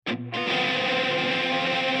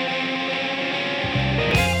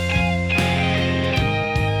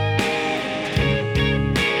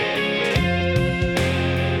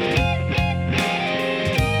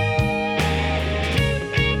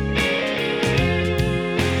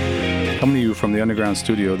Coming to you from the Underground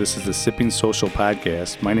Studio, this is the Sipping Social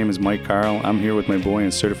Podcast. My name is Mike Carl. I'm here with my boy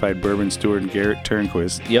and certified bourbon steward, Garrett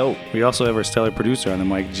Turnquist. Yo. We also have our stellar producer on the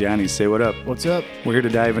mic, Johnny. Say what up. What's up? We're here to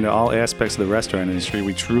dive into all aspects of the restaurant industry.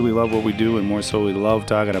 We truly love what we do, and more so, we love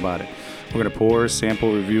talking about it. We're going to pour,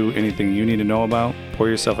 sample, review anything you need to know about. Pour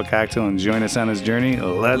yourself a cocktail and join us on this journey.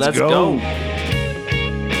 Let's go.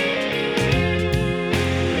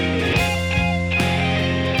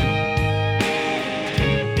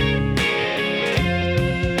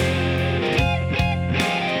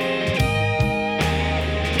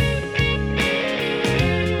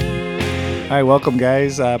 All right, welcome,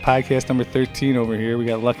 guys. Podcast number 13 over here. We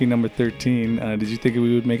got lucky number 13. Did you think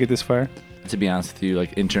we would make it this far? To be honest with you,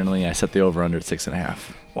 like internally, I set the over under at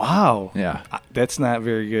 6.5. Wow. Yeah. That's not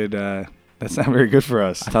very good. That's not very good for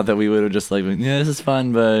us. I thought that we would have just like, yeah, this is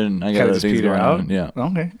fun, but I got other things going on. Yeah.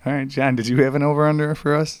 Okay. All right, John, did you have an over under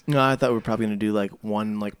for us? No, I thought we were probably going to do like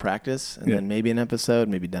one like practice and then maybe an episode,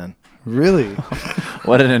 maybe done. Really?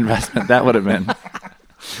 What an investment that would have been.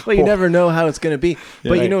 Well, you never know how it's going to be. Yeah,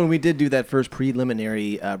 but right. you know, when we did do that first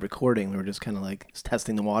preliminary recording, we were just kind of like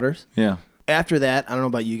testing the waters. Yeah. After that, I don't know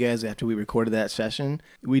about you guys, after we recorded that session,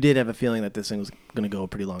 we did have a feeling that this thing was going to go a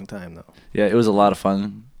pretty long time, though. Yeah, it was a lot of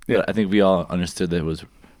fun. Yeah. But I think we all understood that it was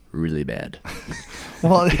really bad.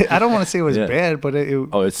 Well, I don't want to say it was Yeah. bad, but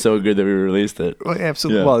Oh, it's so good that we released it. well,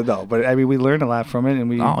 absolutely. Yeah. Well, no, but I mean, we learned a lot from it,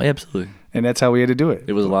 and Oh, absolutely. and that's how we had to do it.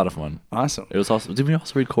 It was a lot of fun. Awesome. It was also, did we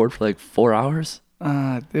also record for like 4 hours?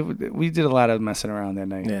 We did a lot of messing around that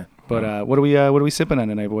night. Yeah. But what are we sipping on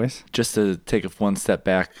tonight, boys? Just to take one step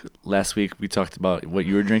back, last week we talked about what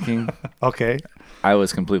you were drinking. Okay. I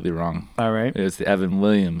was completely wrong. All right. It was the Evan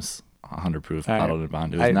Williams 100 proof All right. bottled and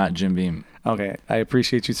bond. It was not Jim Beam. Okay. I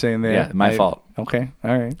appreciate you saying that. Yeah, my fault. Okay.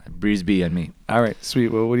 All right. Breeze B and me. All right. Sweet.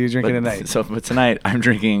 Well, what are you drinking tonight? But tonight I'm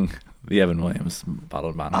drinking the Evan Williams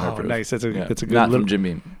bottled and bond 100 Oh, proof. nice. That's a good not little, from Jim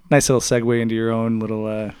Beam. nice little segue into your own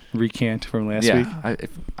little recant from last week. If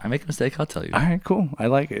I make a mistake, I'll tell you. All right, cool. I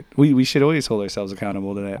like it. We should always hold ourselves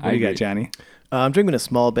accountable to that. What I do you got, agree. Johnny? I'm drinking a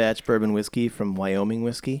small batch bourbon whiskey from Wyoming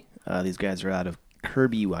Whiskey. These guys are out of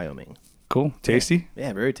Kirby, Wyoming. Cool. Tasty?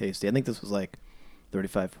 Yeah, very tasty. I think this was like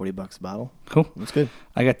 $35-$40 a bottle. Cool. It's good.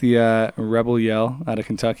 I got the Rebel Yell out of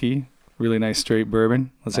Kentucky. Really nice straight bourbon.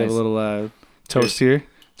 Let's have a Nice. little toast here.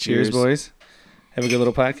 Cheers, Cheers. boys. Have a good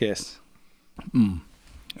little podcast.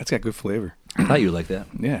 That's got good flavor. I thought you would like that.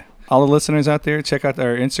 Yeah. All the listeners out there, check out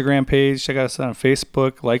our Instagram page. Check us out on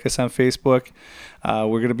Facebook. Like us on Facebook.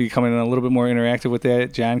 We're going to be coming in a little bit more interactive with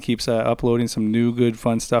that. John keeps uploading some new, good,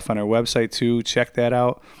 fun stuff on our website, too. Check that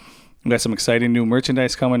out. We got some exciting new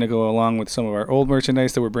merchandise coming to go along with some of our old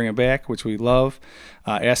merchandise that we're bringing back, which we love.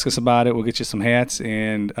 Ask us about it. We'll get you some hats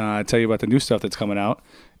and tell you about the new stuff that's coming out.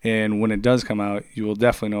 And when it does come out, you will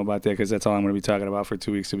definitely know about that because that's all I'm going to be talking about for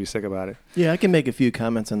 2 weeks to be sick about it. Yeah, I can make a few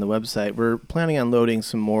comments on the website. We're planning on loading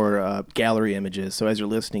some more gallery images. So as you're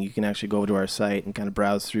listening, you can actually go over to our site and kind of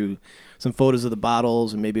browse through some photos of the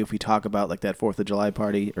bottles. And maybe if we talk about like that 4th of July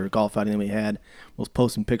party or golf outing that we had, we'll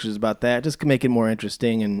post some pictures about that. Just to make it more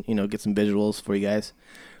interesting and, you know, get some visuals for you guys.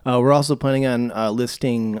 We're also planning on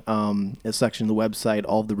listing a section of the website,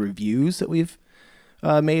 all of the reviews that we've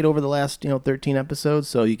made over the last 13 episodes,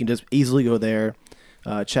 so you can just easily go there,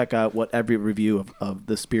 check out what every review of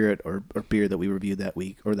the spirit or beer that we reviewed that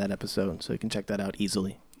week or that episode, so you can check that out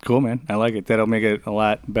easily. Cool, man. I like it. That'll make it a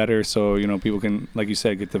lot better so, people can, like you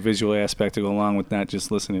said, get the visual aspect to go along with not just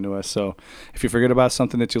listening to us. So if you forget about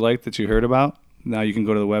something that you like that you heard about, now you can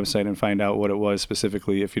go to the website and find out what it was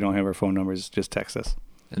specifically. If you don't have our phone numbers, just text us.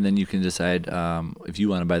 And then you can decide if you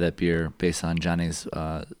want to buy that beer based on Johnny's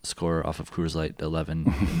score off of Coors Light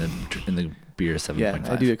 11 in the beer 7.5. Yeah,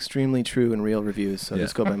 I do extremely true and real reviews, so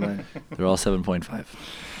just go by mine. They're all 7.5.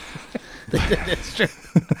 That's true.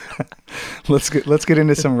 Let's get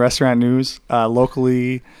into some restaurant news.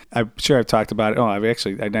 Locally, I'm sure I've talked about it. Oh,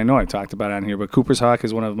 I know I've talked about it on here, but Cooper's Hawk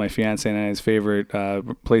is one of my fiance and I's favorite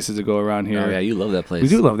places to go around here. Oh, yeah, you love that place. We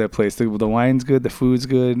do love that place. The wine's good. The food's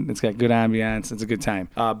good. It's got good ambiance. It's a good time.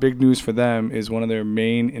 Big news for them is one of their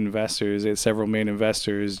main investors, several main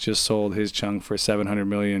investors, just sold his chunk for $700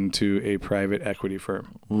 million to a private equity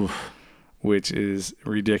firm. Oof. Which is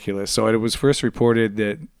ridiculous. So it was first reported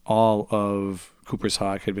that all of Cooper's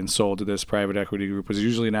Hawk had been sold to this private equity group, which is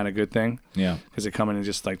usually not a good thing. Yeah. Because they come in and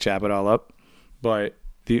just like chop it all up. But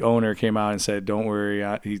the owner came out and said, "Don't worry."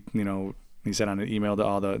 He said on an email to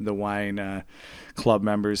all the wine club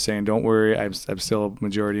members saying, "Don't worry, I'm still a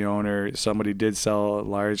majority owner." Somebody did sell a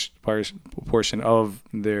large portion of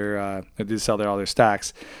their all their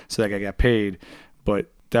stocks, so that guy got paid.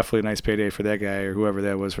 But definitely a nice payday for that guy or whoever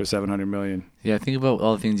that was for $700 million. Yeah, think about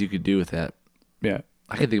all the things you could do with that. Yeah.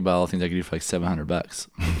 I can think about all the things I could do for like $700.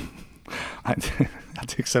 I'll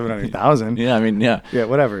take 700,000. Yeah, I mean, yeah. Yeah,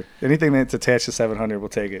 whatever. Anything that's attached to 700, we'll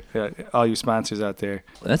take it. All you sponsors out there.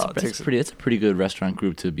 That's a pretty good restaurant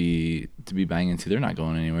group to be buying into. They're not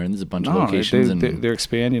going anywhere, and there's a bunch of locations. They're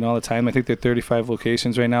expanding all the time. I think they're 35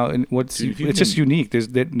 locations right now, and it's just unique.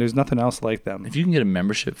 There's nothing else like them. If you can get a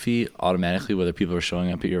membership fee automatically, whether people are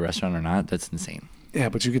showing up at your restaurant or not, that's insane. Yeah,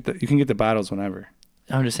 but you can get the bottles whenever.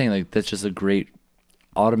 I'm just saying, like, that's just a great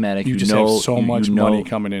automatic. You just have so much money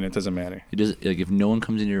coming in, it doesn't matter. It does. Like, if no one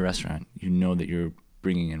comes into your restaurant, you know that you're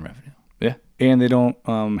bringing in revenue. Yeah, and they don't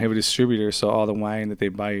have a distributor, so all the wine that they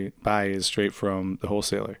buy is straight from the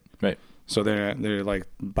wholesaler. Right. So they're like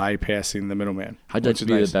bypassing the middleman. I'd like to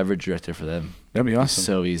be the beverage director for them. That'd be awesome. It's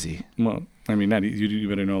so easy. Well, I mean, you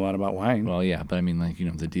better know a lot about wine. Well, yeah, but I mean, like,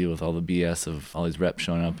 to deal with all the BS of all these reps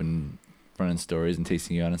showing up and running stories and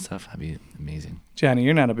tasting you out and stuff, that'd be amazing. Johnny,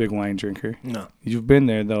 you're not a big wine drinker. No. You've been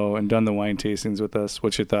there, though, and done the wine tastings with us.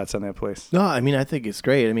 What's your thoughts on that place? No, I mean, I think it's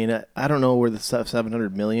great. I mean, I don't know where the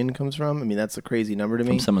 700 million comes from. I mean, that's a crazy number to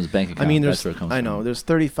me. From someone's bank account. I mean, that's where it comes from. There's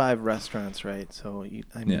 35 restaurants, right? So,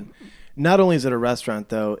 not only is it a restaurant,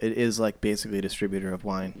 though, it is like basically a distributor of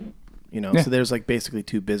wine. So there's like basically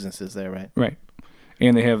two businesses there, right? Right.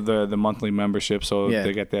 And they have the monthly membership, so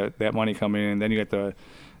they get that money coming in. Then you got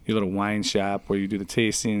your little wine shop where you do the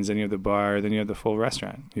tastings, then you have the bar, then you have the full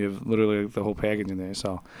restaurant. You have literally the whole package in there.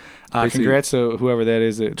 So congrats to whoever that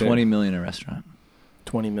is. $20 million a restaurant.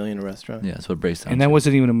 20 million a restaurant? Yeah, that's what it breaks down And that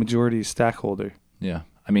wasn't even a majority stockholder. Yeah.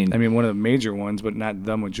 I mean, one of the major ones, but not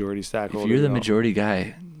the majority stockholder. If you're the majority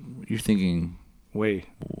guy, you're thinking, wait,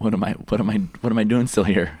 what am I doing still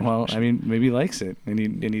here? Well, I mean, maybe he likes it, and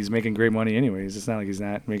he's making great money anyways. It's not like he's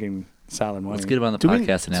not making solid money. Let's get him on the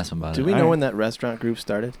podcast and ask him about it. Do we know when that restaurant group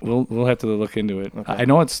started? We'll have to look into it. Okay. I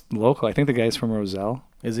know it's local. I think the guy's from Roselle.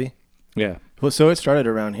 Is he? Yeah. Well, so it started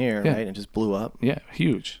around here, right? And just blew up. Yeah,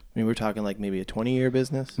 huge. I mean, we're talking like maybe a 20-year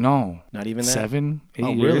business. No, not even that. 7,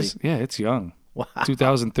 8 years. Really? Yeah, it's young. Wow.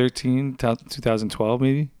 2013, 2012,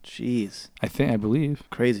 maybe. Jeez. I believe.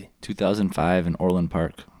 Crazy. 2005 in Orland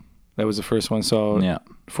Park. That was the first one. So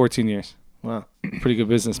 14 years. Wow. Pretty good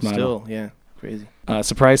business model. Still, yeah. Crazy.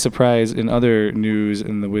 Surprise, surprise. In other news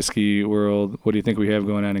in the whiskey world, what do you think we have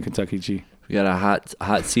going on in Kentucky, G? We got a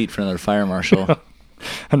hot seat for another fire marshal.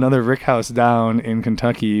 Another Rick House down in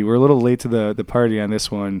Kentucky. We're a little late to the party on this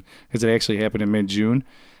one because it actually happened in mid-June.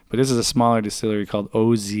 But this is a smaller distillery called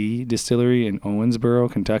OZ Distillery in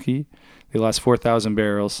Owensboro, Kentucky. They lost 4,000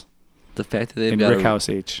 barrels. The fact that they've in got Rick House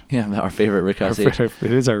H. Yeah, our favorite Rick House H. It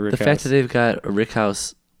is our Rick House. The fact that they've got a Rick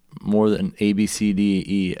House more than A, B, C, D,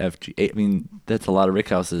 E, F, G. I mean, that's a lot of Rick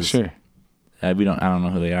Houses. Sure. I don't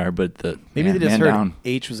know who they are, but maybe they just heard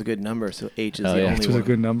H was a good number, so H is the only one. H was a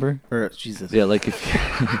good number? Or Jesus. Yeah, like if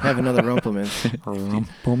you have another Rumpelman.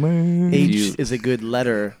 Rumpelman. H is a good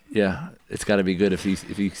letter. Yeah, it's got to be good if you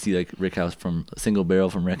see like Rick House from a single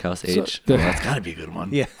barrel from Rick House H. That's got to be a good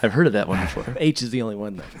one. Yeah, I've heard of that one before. H is the only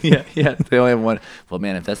one though. yeah, they only have one. Well,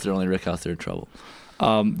 man, if that's their only Rick House, they're in trouble.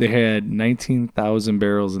 They had 19,000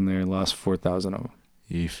 barrels in there, lost 4,000 of them.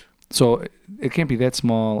 Yeesh. So it can't be that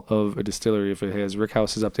small of a distillery if it has Rick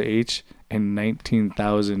Houses up to H and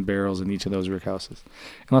 19,000 barrels in each of those Rick Houses.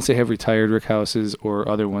 Unless they have retired Rick Houses or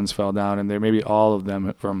other ones fell down, and there maybe all of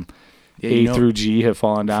them from A through G have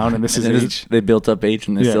fallen down, and this is H. They built up H,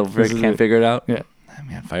 and they still can't figure it out. Yeah,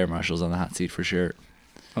 man, fire marshal's on the hot seat for sure.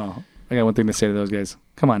 Oh, I got one thing to say to those guys.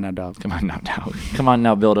 Come on now, dog. Come on now, dog. Come on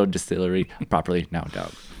now, build a distillery properly now,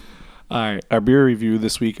 dog. All right, our beer review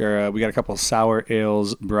this week, we got a couple of sour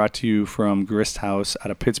ales brought to you from Grist House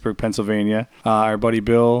out of Pittsburgh, Pennsylvania. Our buddy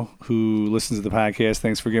Bill, who listens to the podcast,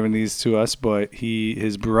 thanks for giving these to us, but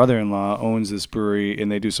his brother-in-law owns this brewery,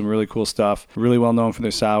 and they do some really cool stuff. Really well known for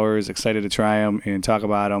their sours, excited to try them and talk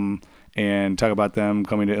about them, and talk about them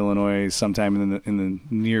coming to Illinois sometime in the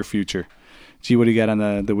near future. Gee, what do you got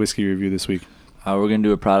on the whiskey review this week? We're going to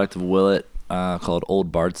do a product of Willet called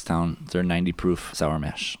Old Bardstown. It's their 90-proof sour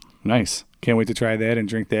mash. Nice. Can't wait to try that and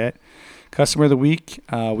drink that. Customer of the week,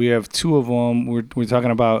 we have two of them. We're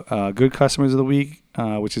talking about good customers of the week,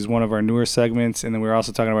 which is one of our newer segments, and then we're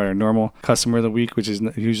also talking about our normal customer of the week, which is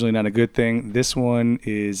usually not a good thing. This one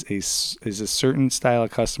is a certain style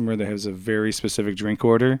of customer that has a very specific drink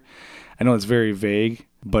order. I know it's very vague,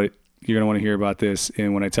 but you're gonna want to hear about this,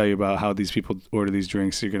 and when I tell you about how these people order these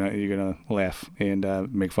drinks, you're gonna laugh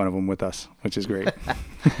and make fun of them with us, which is great.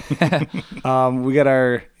 We got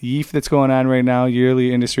our YEEF that's going on right now,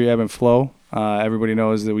 yearly industry ebb and flow. Everybody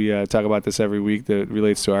knows that we talk about this every week that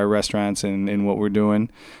relates to our restaurants and what we're doing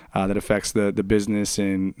that affects the business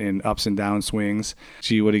and ups and down swings.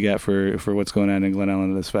 Gee, what do you got for what's going on in Glen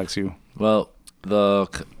Ellen that affects you? Well, The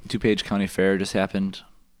DuPage County Fair just happened.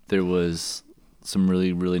 There was some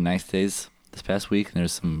really, really nice days this past week, and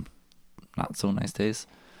there's some not so nice days.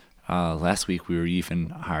 Last week we were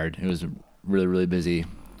yeefing hard. It was really, really busy.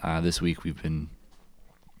 This week we've been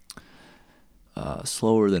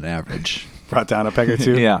slower than average. Brought down a peg or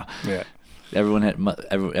two. Yeah. Yeah. Everyone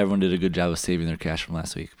did a good job of saving their cash from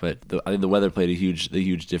last week, but I think the weather played a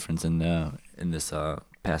huge difference in this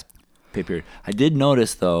past pay period. I did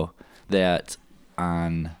notice though that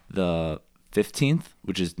on the 15th,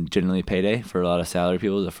 which is generally payday for a lot of salary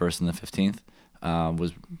people, the 1st and the 15th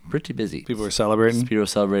was pretty busy. People were celebrating. People were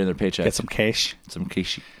celebrating their paycheck. Get some cash. Some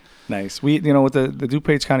cash. Nice. We, with the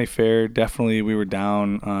DuPage County Fair, definitely we were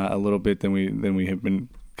down a little bit than we have been.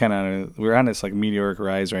 We're on this like meteoric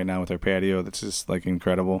rise right now with our patio. That's just like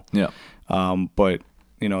incredible. Yeah. But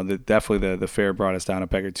definitely the fair brought us down a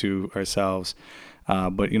peg or two ourselves.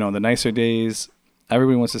 But the nicer days,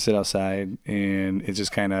 everybody wants to sit outside, and it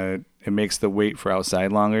just it makes the wait for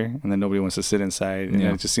outside longer, and then nobody wants to sit inside, and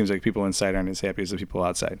then it just seems like people inside aren't as happy as the people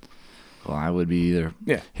outside. Well, I would be either.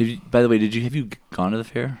 Yeah. By the way, have you gone to the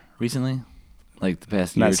fair recently? Like the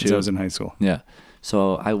past year or two? Not since I was in high school. Yeah.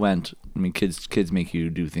 So I went. I mean, kids make you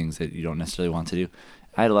do things that you don't necessarily want to do.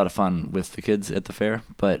 I had a lot of fun with the kids at the fair,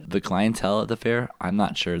 but the clientele at the fair, I'm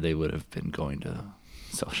not sure they would have been going to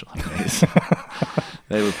social days.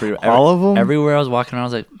 They were pretty. All of them? Everywhere I was walking around, I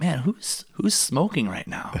was like, man, who's smoking right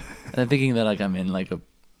now? And I'm thinking that like I'm in like a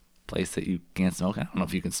place that you can't smoke. I don't know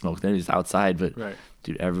if you can smoke there. It's outside, but right.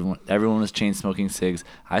 Dude, everyone was chain smoking cigs.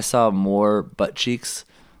 I saw more butt cheeks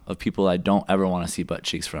of people I don't ever want to see butt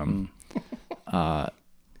cheeks from.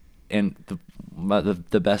 And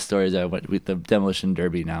the best story is I went with the Demolition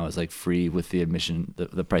Derby. Now is like free with the admission,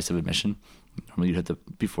 the price of admission. Normally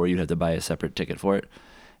you'd have to buy a separate ticket for it.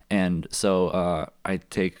 And so I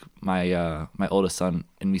take my oldest son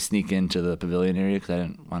and we sneak into the pavilion area because I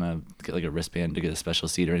didn't want to get like a wristband to get a special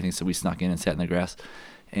seat or anything. So we snuck in and sat in the grass.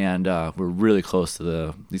 And we're really close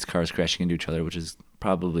to these cars crashing into each other, which is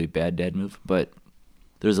probably a bad dad move. But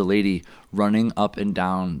there's a lady running up and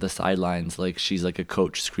down the sidelines like she's like a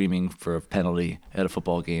coach screaming for a penalty at a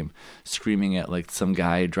football game, screaming at like some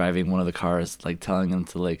guy driving one of the cars, like telling him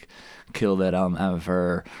to like kill that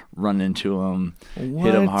MFR, run into him,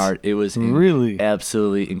 hit him hard. It was really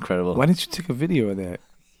absolutely incredible. Why didn't you take a video of that?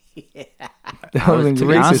 Yeah. That would have been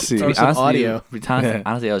great to see. Audio.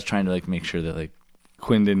 Honestly, I was trying to like make sure that like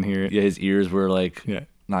Quinn didn't hear it. Yeah, his ears were like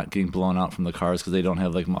not getting blown out from the cars because they don't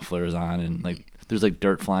have like mufflers on, and like there's like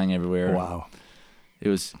dirt flying everywhere. Wow. It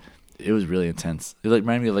was really intense. It like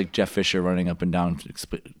reminded me of like Jeff Fisher running up and down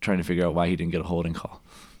trying to figure out why he didn't get a holding call.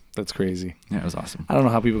 That's crazy. Yeah, it was awesome. I don't know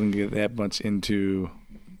how people can get that much into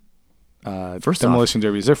First demolition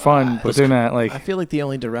derbies. They're fun, but they're not like. I feel like the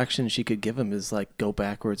only direction she could give him is like go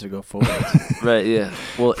backwards or go forwards. Right. Yeah.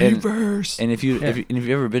 Well, reverse. And if you've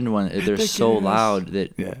ever been to one, they're so loud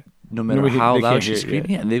that no matter how loud she's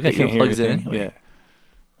screaming, they've got earplugs in anyway. Yeah.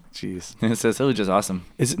 Jeez. And so it was just awesome.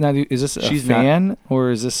 Is it not? Is this a fan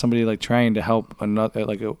or is this somebody like trying to help another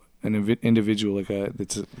like an individual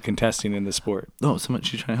that's contesting in the sport? No,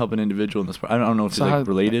 she's trying to help an individual in the sport. I don't know if it's like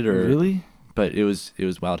related or really. But it was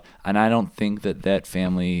wild, and I don't think that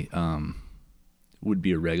family would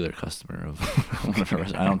be a regular customer of one of our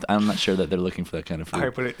restaurants. I'm not sure that they're looking for that kind of food. All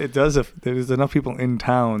right, but it does. If there's enough people in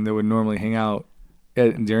town that would normally hang out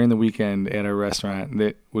during the weekend at a restaurant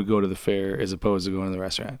that would go to the fair as opposed to going to the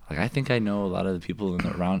restaurant. Like I think I know a lot of the people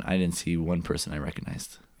around. I didn't see one person I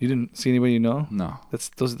recognized. You didn't see anybody you know? No.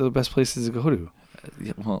 Those are the best places to go to.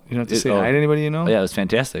 Yeah, well, you don't have to say hi to anybody you know? Yeah, it was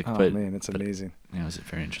fantastic. Oh, but man, it's amazing. Yeah, it was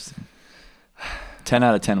very interesting. 10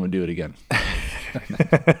 out of 10 would do it again.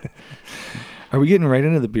 Are we getting right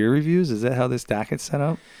into the beer reviews? Is that how this docket's set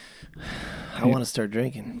up? I want to start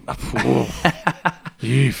drinking.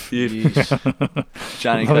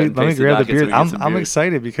 Johnny, let me grab the beer. I'm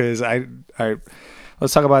excited because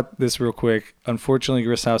let's talk about this real quick. Unfortunately,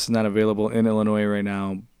 Grist House is not available in Illinois right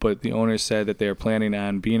now, but the owner said that they are planning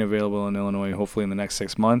on being available in Illinois hopefully in the next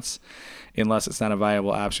 6 months, unless it's not a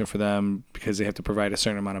viable option for them because they have to provide a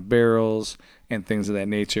certain amount of barrels and things of that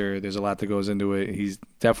nature. There's a lot that goes into it. He's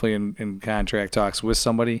definitely in contract talks with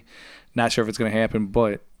somebody. Not sure if it's going to happen,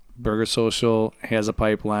 but Burger Social has a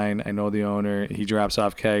pipeline. I know the owner. He drops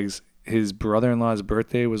off kegs. His brother-in-law's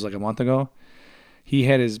birthday was like a month ago. He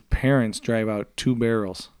had his parents drive out 2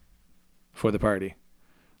 barrels for the party.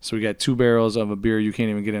 So we got 2 barrels of a beer you can't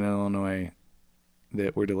even get in Illinois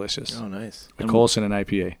that were delicious. Oh, nice. A Colson and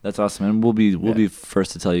IPA. That's awesome. And we'll be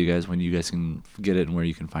first to tell you guys when you guys can get it and where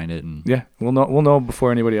you can find it. And yeah, we'll know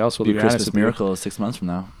before anybody else will. Be a Christmas miracle 6 months from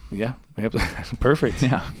now. Yeah. Perfect.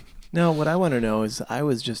 Yeah. No, what I want to know is I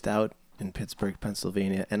was just out in Pittsburgh,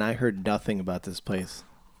 Pennsylvania, and I heard nothing about this place.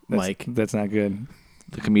 That's, Mike, that's not good.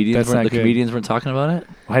 The comedians That's weren't not the good. comedians weren't talking about it.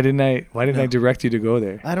 Why didn't I No. direct you to go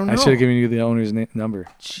there? I don't I know. should have given you the owner's number.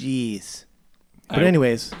 jeez. But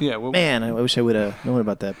anyways, Yeah, well, man, I wish I would have known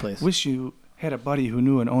about that place. wish you had a buddy who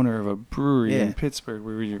knew an owner of a brewery in Yeah. Pittsburgh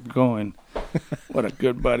where you're going. What a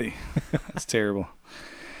good buddy. That's terrible.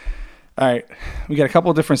 All right. We got a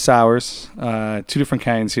couple of different sours, 2 different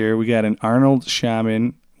kinds here. We got an Arnold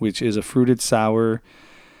Shaman, which is a fruited sour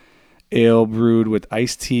ale brewed with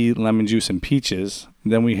iced tea, lemon juice, and peaches.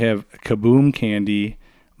 Then we have Kaboom Candy,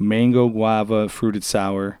 mango guava fruited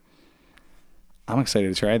sour. I'm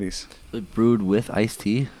excited to try these. Brewed with iced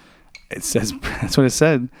tea. It says, that's what it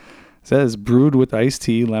said. It says brewed with iced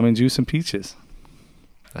tea, lemon juice, and peaches.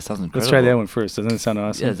 That sounds incredible. Let's try that one first. Doesn't it sound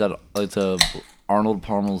awesome? Yeah, it's a Arnold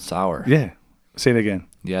Palmer sour. Yeah. Say it again.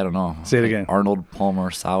 Yeah, I don't know. Say it again. Arnold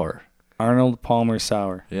Palmer sour. Arnold Palmer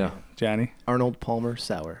sour. Yeah, Johnny? Arnold Palmer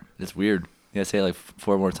Sour. it's weird. You gotta say it like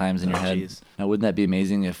 4 more times in your head. Jeez. Now, wouldn't that be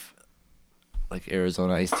amazing if like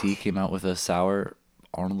Arizona Iced Tea came out with a sour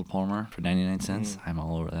Arnold Palmer for 99 cents? I'm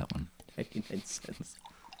all over that one. 99 cents.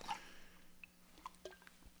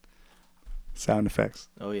 Sound effects.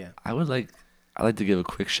 Oh, yeah. I'd like to give a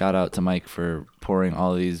quick shout out to Mike for pouring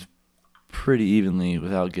all of these pretty evenly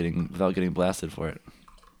without getting blasted for it.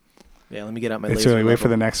 Yeah, let me get out my It's laser really wait for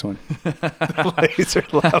the level. next one. Laser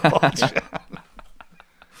level.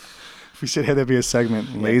 We should have that be a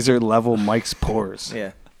segment. Laser level Mike's pours.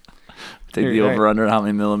 Yeah. Take Here, the all right. over under how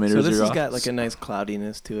many millimeters So this you're has off. got like a nice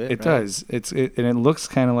cloudiness to it. It right? does. And it looks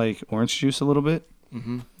kind of like orange juice a little bit.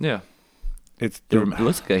 Mm-hmm. Yeah. It It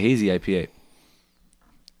looks like a hazy IPA.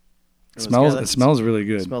 smells really It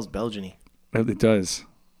good. smells Belgian-y. It does.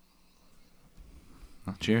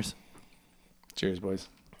 Oh, cheers. Cheers, boys.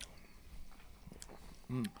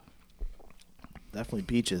 Definitely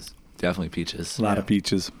peaches. Definitely peaches. A lot Yeah. of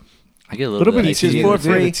peaches. I get a A little, little bit bit of of peaches tea. for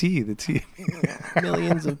Yeah, free. The tea.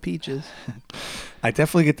 Millions of peaches. I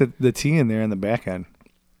definitely get the tea in there on the back end.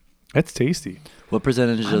 That's tasty. What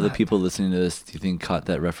percentage of the people listening to this do you think caught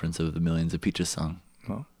that reference of the Millions of Peaches song?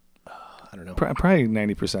 I don't know. Probably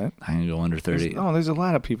 90%. I'm going to go under 30. There's a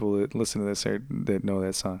lot of people that listen to this that know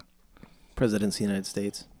that song. Presidents of the United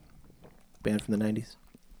States. Band from the 90s.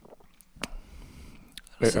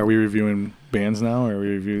 Are we reviewing bands now, or are we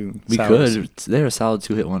reviewing We sours? could. They're a solid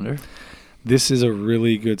 2-hit wonder. This is a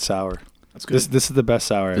really good sour. That's good. This is the best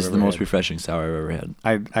sour This I've is the ever most had. refreshing sour I've ever had.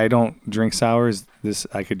 I don't drink sours.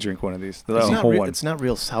 I could drink one of these. The it's, whole not one. it's not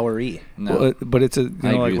real soury. No. Well, but it's I like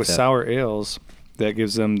agree with with that. sour ales, that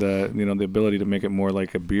gives them the the ability to make it more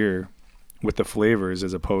like a beer with the flavors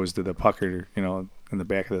as opposed to the pucker in the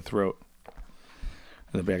back of the throat,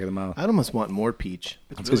 in the back of the mouth. I'd almost want more peach.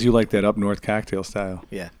 It's Because really- you like that up north cocktail style.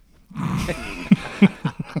 Yeah.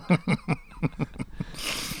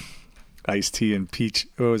 Iced tea and peach.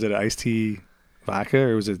 What was it? Iced tea vodka,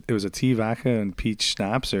 or was it a tea vodka and peach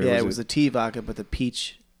schnapps, or Yeah, it was was a tea vodka, but the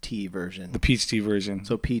peach tea version. the peach tea version?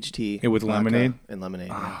 So peach tea. It with vodka lemonade? And lemonade.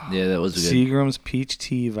 yeah. Yeah, that was good. Seagram's peach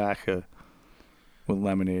tea vodka with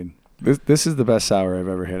lemonade. This is the best sour I've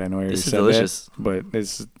ever had. I know I already This is said delicious. that,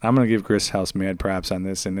 but I'm gonna give Grist House mad props on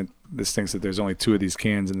this, and this thinks that there's only 2 of these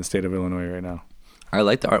cans in the state of Illinois right now. I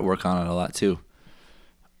like the artwork on it a lot too.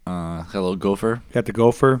 Got a little gopher Got the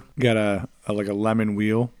gopher, got a lemon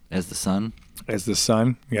wheel as the sun. as the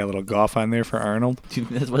sun. You got a little golf on there for Arnold. Do you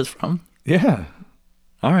think that's what it's from? Yeah,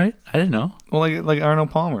 All right, I didn't know. well, like Arnold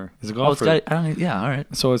Palmer is a Oh, it's golfer. got. I don't. Yeah, all right.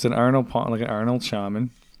 So it's an like an Arnold Shaman.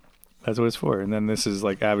 That's what it's for. And then this is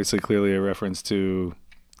like obviously clearly a reference to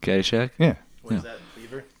Caddyshack. yeah. What is Yeah. that?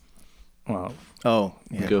 Beaver? Well, Oh,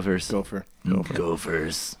 yeah. Gophers. Gopher.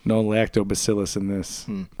 Gophers. no lactobacillus in this.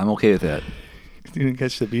 I'm okay with that. You didn't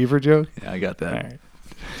catch the beaver joke? Yeah, I got that. All right.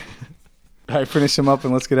 All right, finish them up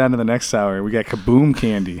and let's get on to the next sour. We got Kaboom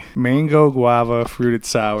Candy. Mango guava fruited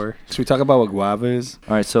sour. Should we talk about what guava is?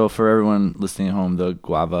 All right, so for everyone listening at home, the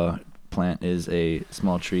guava plant is a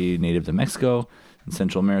small tree native to Mexico and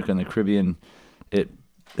Central America and the Caribbean. It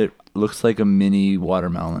looks like a mini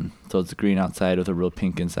watermelon. So it's green outside with a real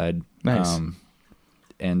pink inside. Nice.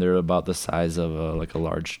 And they're about the size of a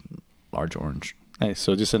large orange. Nice.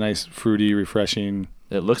 So just a nice fruity, refreshing.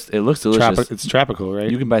 It looks delicious. It's tropical, right?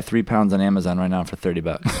 You can buy 3 pounds on Amazon right now for $30.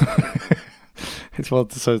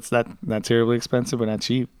 So it's not terribly expensive, but not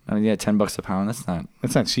cheap. I mean, yeah, $10 a pound. That's not.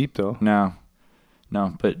 It's not cheap though. No,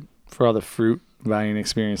 but For all the fruit buying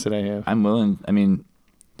experience that I have. I'm willing. I mean,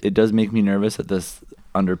 it does make me nervous that this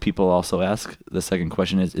people also ask. The second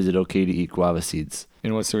question is it okay to eat guava seeds?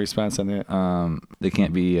 And what's the response on that? They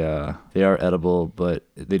can't be. They are edible, but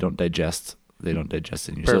they don't digest. They don't digest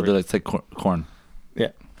in you. So Perfect. they're like corn. Yeah.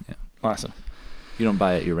 Awesome. You don't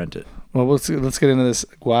buy it, you rent it. Well, let's get into this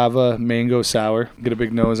guava mango sour. Get a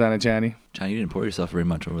big nose on it, Johnny. John, you didn't pour yourself very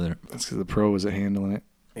much over there. That's because the pro was at handling it.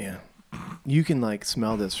 Yeah. You can like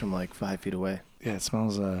smell this from like 5 feet away. Yeah, it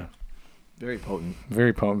smells Very potent.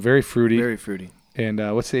 very potent, very fruity. Very fruity. And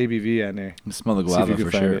what's the ABV on there? You smell the See if you guava can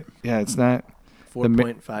for find sure. it. Yeah, it's not.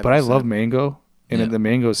 4.5. But I love mango, and Yeah. the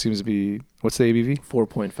mango seems to be. What's the ABV?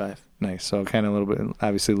 4.5. Nice. So kind of a little bit,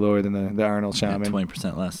 obviously lower than the Arnold Yeah, Shaman.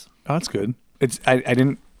 20% less. Oh, that's good. I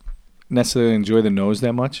didn't necessarily enjoy the nose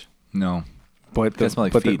that much, No. but That smell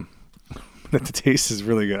like but feet. the taste is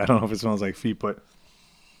really good. I don't know if it smells like feet, but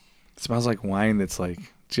it smells like wine that's like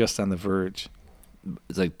just on the verge.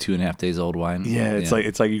 It's like 2.5 days old wine. Yeah, it's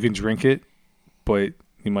like you can drink it, but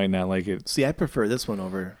you might not like it. See, I prefer this one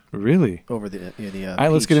over Really? the All right,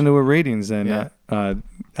 let's get peach. into our ratings then. Yeah.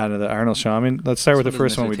 Out of the Arnold Shaman, let's start with the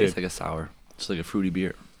first one we did. Tastes like a sour. It's like a fruity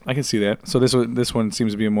beer. I can see that. So this one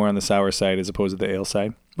seems to be more on the sour side as opposed to the ale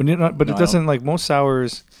side. But No, it I doesn't like most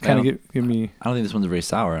sours kind of don't- give me I don't think this one's very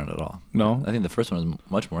sour at all. no. I think the first one is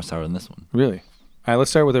much more sour than this one. Really? All right,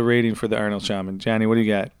 let's start with a rating for the Arnold Shaman. Johnny, what do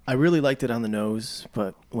you got? I really liked it on the nose,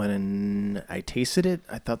 but when I tasted it,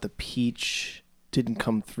 I thought the peach didn't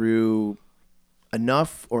come through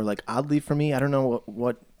enough or like oddly for me. I don't know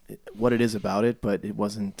what it is about it, but it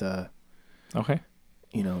wasn't Okay.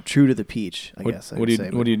 true to the peach, I guess. What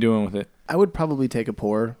are you doing with it? I would probably take a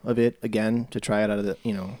pour of it again to try it out of the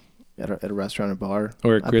at a restaurant or bar.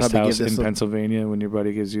 Or at I'd Grist probably House give in this a- Pennsylvania when your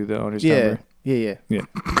buddy gives you the owner's Yeah, number? yeah. Yeah.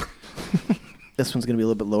 This one's gonna be a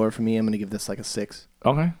little bit lower for me. I'm gonna give this like a 6.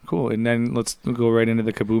 Okay, cool. And then let's go right into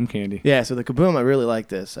the Kaboom candy. Yeah, so the Kaboom, I really like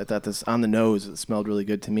this. I thought this on the nose, it smelled really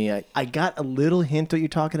good to me. I got a little hint what you're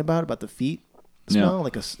talking about the feet smell,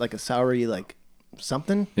 like a soury like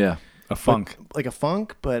something, Yeah. A funk. like a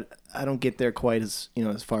funk, but I don't get there quite as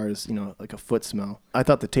as far as like a foot smell. I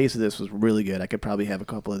thought the taste of this was really good. I could probably have a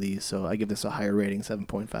couple of these, so I give this a higher rating,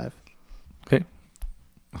 7.5. Okay.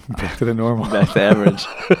 Back to the normal. Back to average.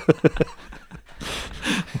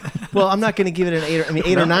 Well, I'm not going to give it an 8 or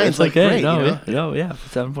 8 or 9 is like great. No, you know? no, yeah.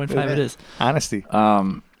 7.5 it is. Honesty.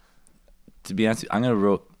 To be honest, I'm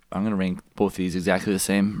gonna rank both these exactly the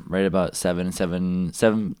same, right about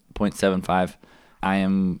 7.75. I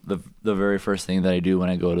am the very first thing that I do when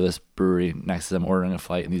I go to this brewery next to them ordering a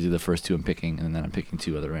flight, and these are the first two I'm picking, and then I'm picking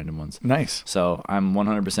 2 other random ones. Nice. So I'm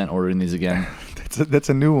 100% ordering these again. That's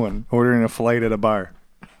a new one. Ordering a flight at a bar.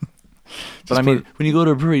 But I mean, when you go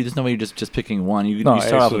to a brewery, there's no way you're just picking one. You start off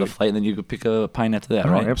with absolutely. a flight, and then you could pick a pint after that, Oh,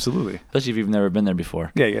 right? absolutely. Especially if you've never been there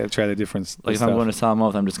before. Yeah, you gotta try the difference. Like if I'm going to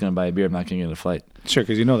Salamoth, I'm just going to buy a beer. I'm not going to get a flight. Sure,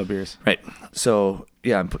 because you know the beers. Right. So,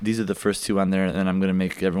 yeah, these are the first 2 on there, and I'm going to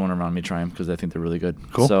make everyone around me try them because I think they're really good.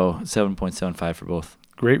 Cool. So, 7.75 for both.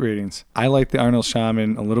 Great ratings. I like the Arnold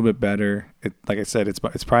Shaman a little bit better. Like I said, it's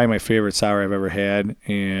probably my favorite sour I've ever had,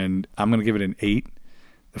 and I'm gonna give it an 8.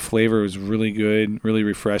 The flavor was really good, really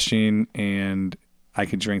refreshing, and I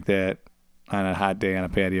could drink that on a hot day on a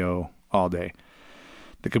patio all day.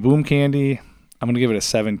 The Kaboom candy, I'm gonna give it a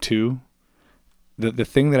 7.2. The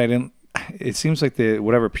thing that I didn't, it seems like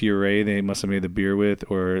whatever puree they must have made the beer with,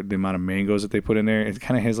 or the amount of mangoes that they put in there, it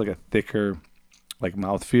kind of has like a thicker, like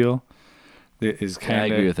mouthfeel. It is kind Yeah, I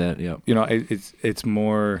of, agree with that. Yeah. it's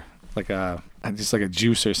more like just like a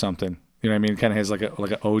juice or something. You know what I mean? It kind of has like a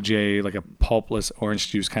OJ, like a pulpless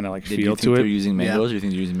orange juice kind of like Do you feel think to they're it. using mangoes, or do you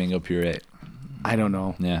think they're using mango puree? I don't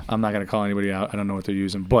know. Yeah. I'm not gonna call anybody out. I don't know what they're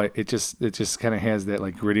using, but it just kind of has that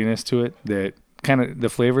like grittiness to it. That kind of the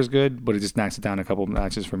flavor's good, but it just knocks it down a couple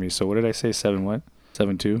notches for me. So what did I say? 7 what?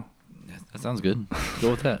 7.2. That sounds good.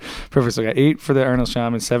 Go with that. Perfect. So I got 8 for the Arnold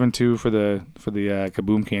Shaman, 7.2 for the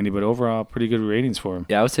Kaboom candy, but overall pretty good ratings for them.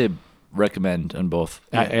 Yeah, I would say recommend on both.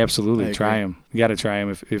 Absolutely, I try agree. them. You got to try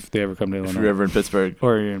them if they ever come to If Illinois you're ever in Pittsburgh,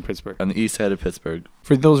 or you're in Pittsburgh. on the east side of Pittsburgh.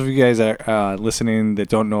 For those of you guys that are listening that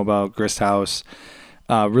don't know about Grist House,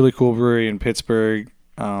 really cool brewery in Pittsburgh.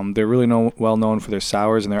 They're really well known for their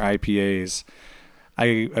sours and their IPAs.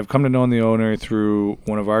 I've come to know the owner through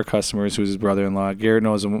one of our customers, who's his brother-in-law. Garrett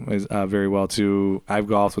knows him very well too. I've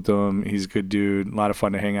golfed with him. He's a good dude, a lot of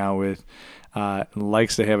fun to hang out with.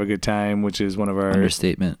 Likes to have a good time, which is one of our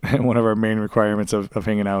Understatement. one of our main requirements of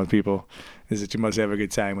hanging out with people, is that you must have a good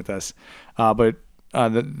time with us. But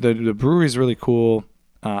the brewery is really cool.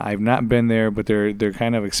 I've not been there, but they're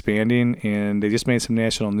kind of expanding, and they just made some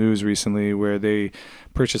national news recently where they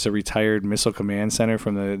purchased a retired missile command center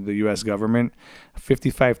from the U.S. government, a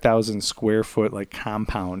 55,000 square foot like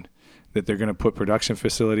compound that they're going to put production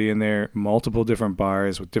facility in there, multiple different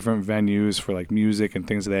bars with different venues for like music and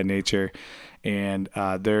things of that nature, and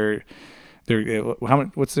they're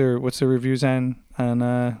what's their reviews on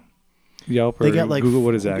Yelp or They got like Google.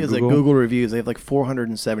 What is that? It's like Google reviews. They have like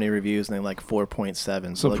 470 reviews and they have like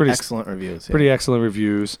 4.7. So like pretty excellent reviews. Yeah. Pretty excellent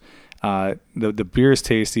reviews. The beer is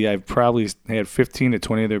tasty. I've probably had 15 to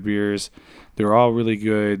 20 of their beers. They're all really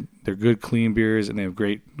good. They're good, clean beers, and they have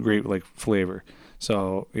great like flavor.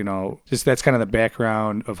 So, just that's kind of the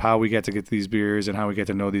background of how we get these beers and how we get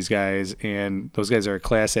to know these guys. And those guys are a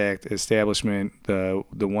class act establishment. The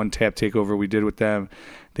one tap takeover we did with them,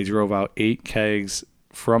 they drove out 8 kegs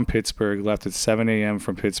from Pittsburgh, left at 7 a.m.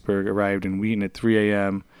 from Pittsburgh, arrived in Wheaton at 3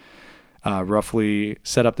 a.m., roughly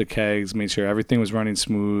set up the kegs, made sure everything was running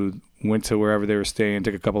smooth, went to wherever they were staying,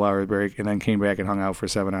 took a couple hours break, and then came back and hung out for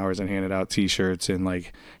 7 hours and handed out T-shirts and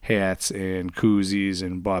like hats and koozies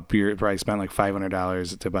and bought beer. Probably spent like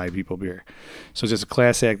 $500 to buy people beer. So just a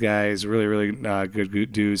class act guys, really, really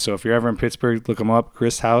good dudes. So if you're ever in Pittsburgh, look them up,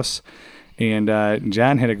 Grist House. And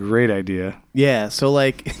John had a great idea. Yeah, so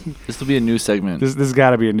like this will be a new segment. This has got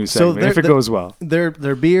to be a new segment if it goes well. Their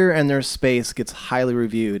beer and their space gets highly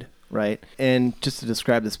reviewed. Right. And just to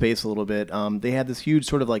describe the space a little bit, they had this huge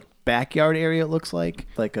sort of like backyard area, it looks like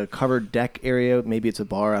a covered deck area. Maybe it's a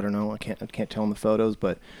bar. I don't know. I can't tell in the photos,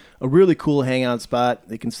 but a really cool hangout spot.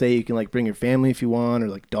 They can say you can like bring your family if you want, or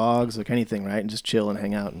like dogs, like anything, right? And just chill and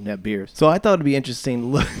hang out and have beers. So I thought it'd be interesting to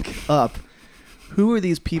look up who are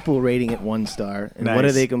these people rating it 1 star and what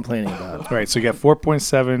are they complaining about? Right. So you got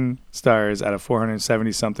 4.7 stars out of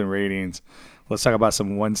 470 something ratings. Let's talk about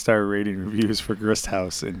some 1-star rating reviews for Grist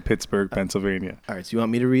House in Pittsburgh, Pennsylvania. All right, so you want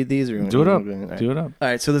me to read these? Or Do it up. Right. Do it up. All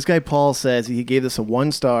right, so this guy Paul says he gave this a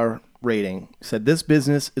 1-star rating. He said, this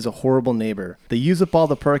business is a horrible neighbor. They use up all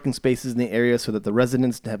the parking spaces in the area so that the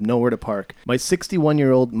residents have nowhere to park. My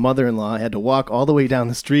 61-year-old mother-in-law had to walk all the way down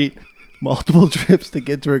the street, multiple trips to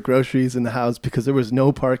get to her groceries in the house because there was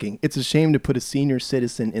no parking. It's a shame to put a senior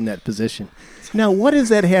citizen in that position. Now, what does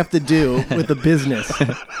that have to do with the business?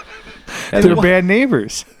 They're bad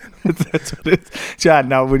neighbors. That's what it is. John,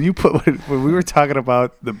 now when we were talking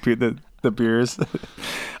about the beers,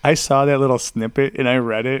 I saw that little snippet and I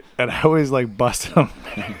read it and I was like busting them.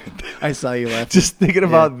 I saw you laughing. Just thinking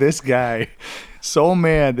about this guy, so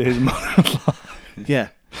mad that his mother-in-law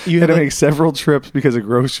you had to make several trips because of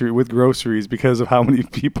groceries because of how many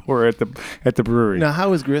people were at the brewery. Now,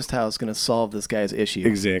 how is Grist House going to solve this guy's issue?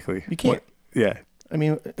 Exactly. You can't. Yeah. I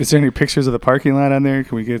mean, is there any pictures of the parking lot on there?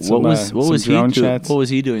 Can we get some drone shots? What was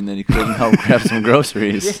he doing that he couldn't help grab some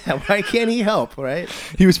groceries? Yeah, why can't he help, right?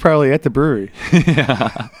 He was probably at the brewery.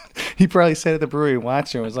 Yeah. He probably sat at the brewery and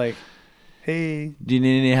watched and was like, hey. Do you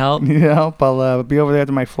need any help? Need help? I'll be over there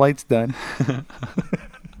after my flight's done.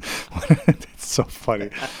 That's so funny.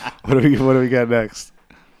 What do we got next?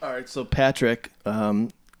 All right, so Patrick,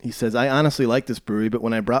 he says, I honestly like this brewery, but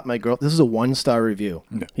when I brought my girl, this is a 1-star review.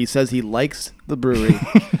 Yeah. He says he likes the brewery,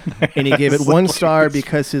 and he gave it 1 star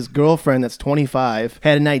because his girlfriend, that's 25,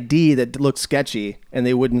 had an ID that looked sketchy, and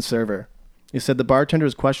they wouldn't serve her. He said the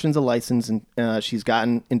bartenders questions a license, and she's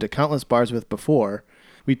gotten into countless bars with before.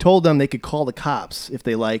 We told them they could call the cops if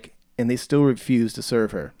they like, and they still refuse to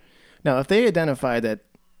serve her. Now, if they identify that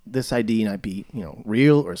this ID might be,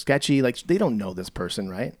 real or sketchy, like they don't know this person,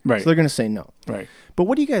 right? Right. So they're going to say no. Right. But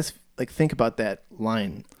what do you guys think about that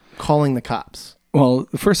line, calling the cops? Well,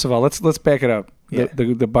 first of all, let's back it up. Yeah.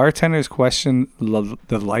 The bartenders question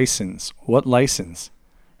the license. What license?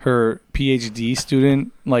 Her PhD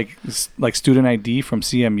student, like student ID from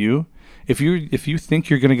CMU. If you think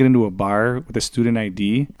you're going to get into a bar with a student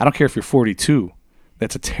ID, I don't care if you're 42.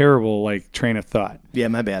 That's a terrible train of thought. Yeah,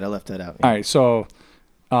 my bad. I left that out. Yeah. All right, so.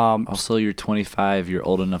 Also, you're 25. You're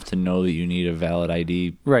old enough to know that you need a valid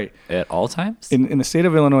ID right at all times? In the state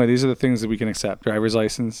of Illinois, these are the things that we can accept. Driver's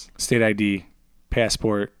license, state ID,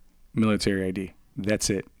 passport, military ID. That's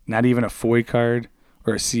it. Not even a FOI card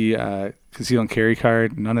or a conceal and carry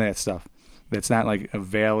card. None of that stuff. That's not a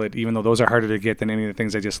valid, even though those are harder to get than any of the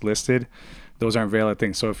things I just listed. Those aren't valid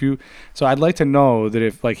things. So I'd like to know that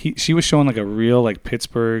if she was showing a real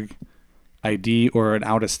Pittsburgh ID or an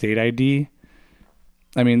out-of-state ID,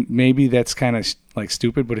 I mean, maybe that's kind of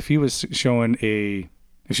stupid, but if she was showing a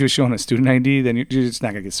student ID, then you're just not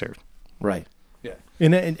gonna get served. Right. Yeah.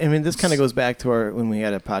 And I mean, this kind of goes back to when we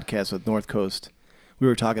had a podcast with North Coast. We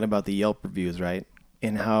were talking about the Yelp reviews, right?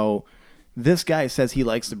 And how this guy says he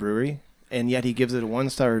likes the brewery, and yet he gives it a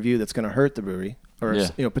 1-star review that's going to hurt the brewery, or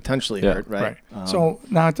potentially hurt, right? So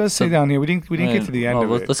now it does say down here we didn't get to the end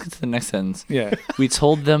of it. Let's get to the next sentence. Yeah. We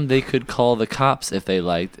told them they could call the cops if they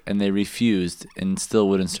liked, and they refused, and still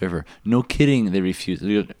wouldn't serve her. No kidding, they refused.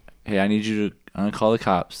 Hey, I'm gonna call the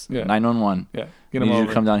cops. Yeah. 911. Yeah. I need you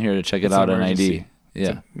to come down here to check it out on ID.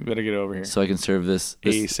 Yeah. You better get over here. So I can serve this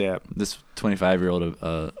ASAP. This 25-year-old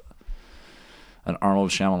an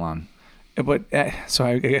Arnold Shyamalan. But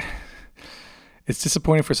it's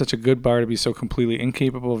disappointing for such a good bar to be so completely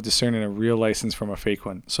incapable of discerning a real license from a fake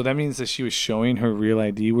one. So that means that she was showing her real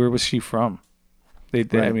ID. Where was she from? I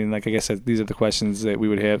Right. mean, like I guess these are the questions that we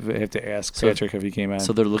would have to ask Patrick if he came on.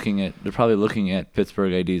 So they're probably looking at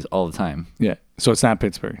Pittsburgh IDs all the time. yeah. So it's not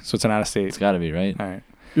Pittsburgh. So it's an out of state. It's got to be, right? All right.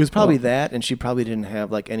 It was probably that, and she probably didn't have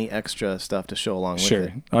like any extra stuff to show along with Sure.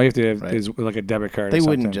 it. All you have to have Right. is like a debit card. They or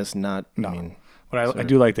wouldn't something. just not. No. I mean, But I Sure.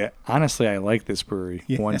 do like that. Honestly, I like this brewery.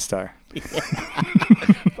 Yeah. 1 star.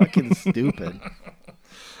 fucking stupid.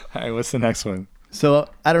 All right. What's the next one? So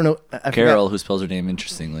I don't know. I Carol, who spells her name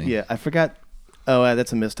interestingly. Forgot, yeah, I forgot. Oh,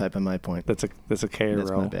 that's a mistype on my point. That's a K That's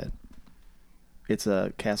roll. my bad. It's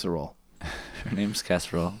a casserole. Her name's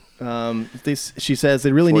Casserole. She says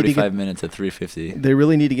they really need to 45 get. minutes at 3:50. They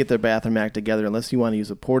really need to get their bathroom act together. Unless you want to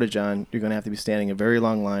use a porta-john, you're going to have to be standing in a very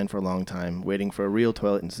long line for a long time, waiting for a real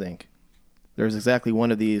toilet and sink. There's exactly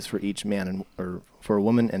one of these for each man or for a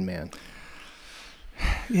woman and man.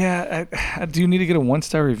 Yeah. Do you need to get a 1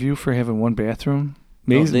 star review for having one bathroom?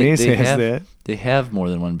 No, Maze they has have- that. They have more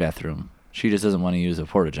than one bathroom. She just doesn't want to use a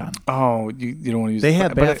porta-john. Oh, you don't want to use. They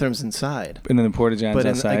have but- bathrooms inside, and then the porta johns but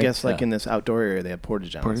outside. I guess like Yeah. in this outdoor area, they have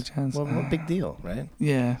porta-johns. Porta-johns? Well, what big deal, right?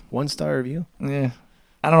 Yeah. 1 star review. Yeah.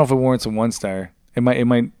 I don't know if it warrants a 1 star. It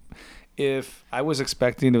might. If I was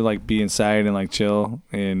expecting to like be inside and like chill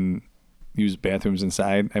and use bathrooms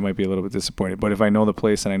inside, I might be a little bit disappointed. But if I know the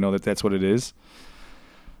place and I know that that's what it is,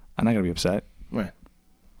 I'm not gonna be upset. Right.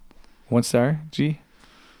 1 star, G.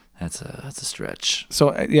 That's a stretch.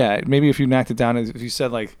 So yeah, maybe if you knocked it down, if you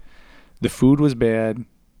said like the food was bad,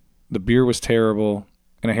 the beer was terrible,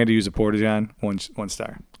 and I had to use a porta john, 1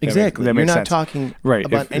 star. Exactly. That You're makes not sense. talking Right.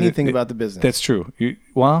 about If- anything it- about the business. That's true.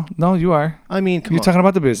 No, you are. I mean, come You're on. talking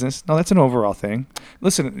about the business. No, that's an overall thing.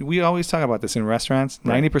 Listen, we always talk about this in restaurants.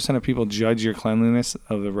 Right. 90% of people judge your cleanliness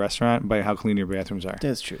of the restaurant by how clean your bathrooms are.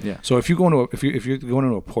 That's true. Yeah. So if you go into if you're going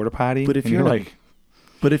into a porta potty, But if and you're in a- like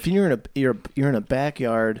But if you're in a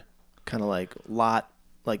backyard, kind of like lot,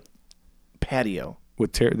 like patio,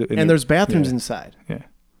 with and there's bathrooms yeah. inside. yeah.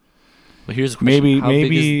 Well, here's the question. Maybe how big is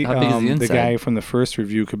the the inside? guy from the first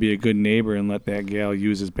review could be a good neighbor and let that gal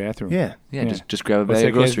use his bathroom. Yeah. Yeah, Yeah. just grab a What's bag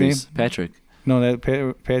of that guy's groceries. name? Patrick. No,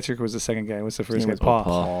 that Patrick was the second guy. What's the first His guy? name was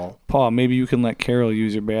Paul. Paul, maybe you can let Carol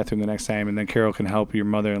use your bathroom the next time, and then Carol can help your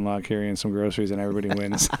mother-in-law carry in some groceries, and everybody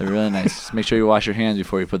wins. They're really nice. Just make sure you wash your hands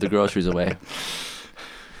before you put the groceries away.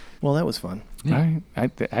 Well, that was fun. Yeah. All right.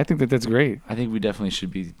 I think that's great. I think we definitely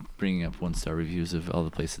should be bringing up 1-star reviews of all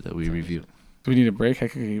the places that we review. Do we need a break? I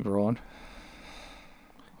can keep rolling.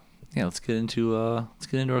 Yeah, let's get into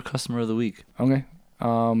our customer of the week. Okay.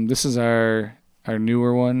 This is our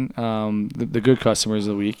newer one. The good customers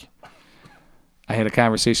of the week. I had a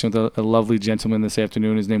conversation with a lovely gentleman this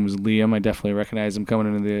afternoon. His name was Liam. I definitely recognized him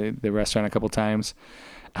coming into the restaurant a couple times.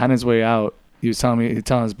 On his way out, he was telling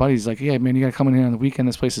his buddies, he's like, "Yeah, man, you got to come in here on the weekend.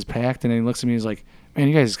 This place is packed." And then he looks at me, he's like, "Man,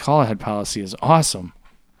 you guys' call ahead policy is awesome."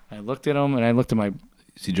 I looked at him and I looked at my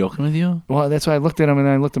Is he joking with you? well, that's why I looked at him and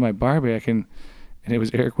then I looked at my bar back and it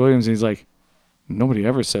was Eric Williams and he's like, "Nobody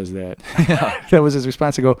ever says that." That was his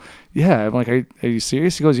response. I go, "Yeah." I'm like, are you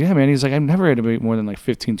serious? He goes, "Yeah, man." He's like, "I've never had to wait more than like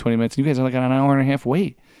 15, 20 minutes. You guys are like on an hour and a half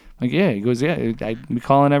wait." I'm like, "Yeah." He goes, "Yeah, we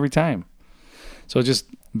call in every time." So just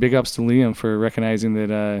big ups to Liam for recognizing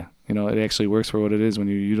that, it actually works for what it is when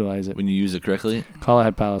you utilize it. When you use it correctly, Call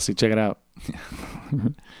ahead policy. Check it out.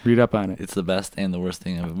 Read up on it. it's the best and the worst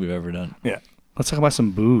thing we've ever done. Yeah. Let's talk about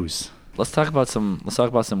some booze. Let's talk about some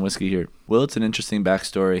whiskey here. Well, it's an interesting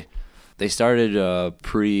backstory. They started they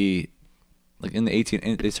started in the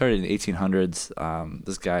 1800s.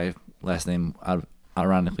 This guy, last name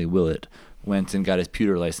ironically Willett, went and got his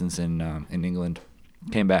pewter license in England,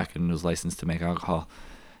 came back and was licensed to make alcohol,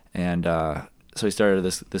 and so he started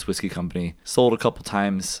this whiskey company. Sold a couple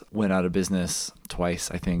times, went out of business twice,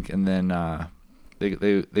 I think, and then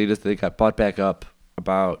they got bought back up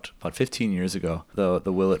about 15 years ago.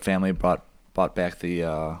 The Willett family bought back the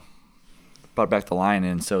line,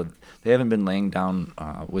 and so they haven't been laying down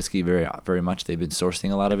whiskey very much. They've been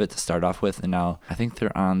sourcing a lot of it to start off with, and now I think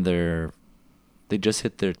they just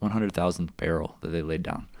hit their 100,000th barrel that they laid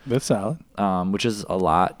down. That's solid. Which is a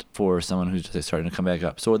lot for someone who's just starting to come back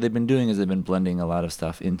up. So what they've been doing is they've been blending a lot of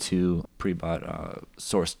stuff into pre-bought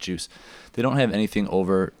sourced juice. They don't have anything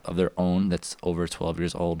of their own that's over 12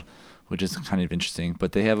 years old, which is kind of interesting.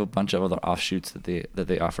 But they have a bunch of other offshoots that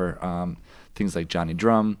they offer. Things like Johnny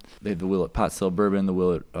Drum. They have the Willett Pot Still Bourbon, the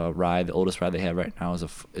Willett Rye. The oldest rye they have right now is a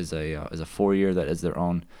 4-year that is their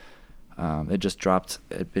own. It just dropped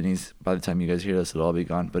at Binny's. By the time you guys hear this, it'll all be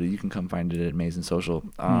gone. But you can come find it at Maze and Social.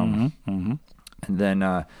 And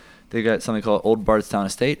then They got something called Old Bardstown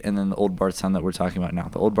Estate, and then the Old Bardstown that we're talking about now.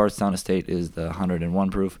 The Old Bardstown Estate is the 101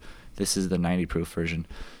 proof. This is the 90 proof version.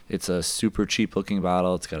 It's a super cheap looking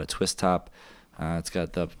bottle. It's got a twist top. It's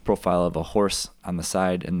got the profile of a horse on the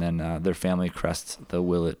side, and then their family crest, the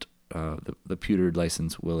Willet, the pewtered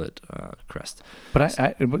license Willet crest. But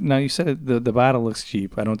but now you said the bottle looks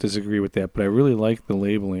cheap. I don't disagree with that, but I really like the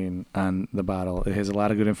labeling on the bottle. It has a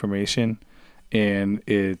lot of good information, and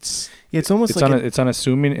it's almost like it's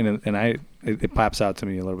unassuming, and it pops out to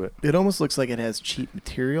me a little bit. it almost looks like it has cheap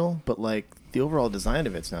material, but like the overall design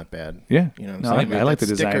of it's not bad. Yeah, You know what no, I'm saying? I like the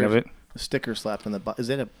design of it. The sticker slapped on the bottle. Is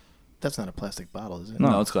it that's not a plastic bottle, is it?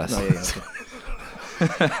 No, it's glass. No,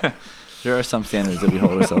 yeah, okay. There are some standards that we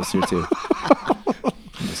hold ourselves to too.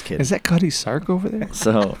 I'm just kidding. Is that Cuddy Sark over there?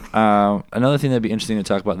 So another thing that'd be interesting to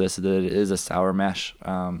talk about this is that it is a sour mash.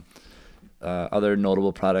 Other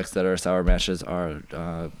notable products that are sour mashes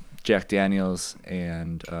are Jack Daniels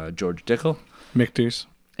and George Dickel. Michter's.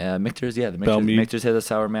 Michter's, yeah. Bellmead. Michter's has a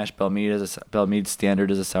sour mash. Bellmead Standard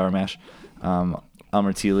is a sour mash.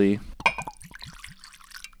 Almertili.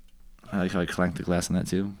 I like how I clanked the glass on that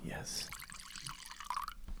too. Yes.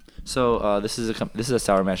 So this is a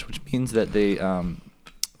sour mash, which means that they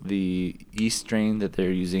the yeast strain that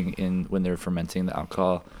they're using when they're fermenting the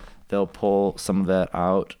alcohol, they'll pull some of that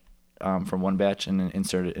out from one batch and then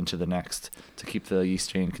insert it into the next to keep the yeast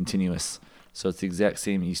strain continuous. So it's the exact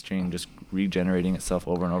same yeast strain, just regenerating itself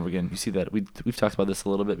over and over again. You see that we've talked about this a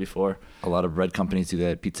little bit before. A lot of bread companies do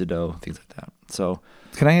that, pizza dough, things like that. So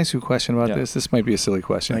Can I ask you a question about Yeah. this? This might be a silly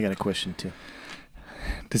question. I got a question too.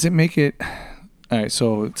 Does it make it? All right,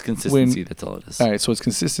 so it's consistency. That's all it is. All right, so it's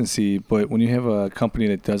consistency, but when you have a company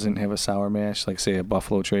that doesn't have a sour mash, like say a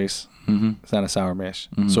Buffalo Trace, Mm-hmm. it's not a sour mash.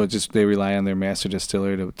 Mhm. So they rely on their master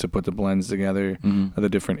distiller to put the blends together Mm-hmm. of the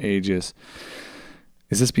different ages.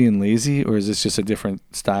 Is this being lazy, or is this just a different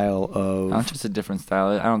style of? Not just a different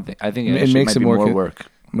style. I think it, It actually makes might it be more more con- work.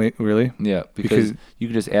 Really? Yeah, because you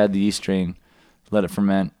could just add the yeast strain, let it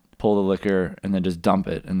ferment, pull the liquor, and then just dump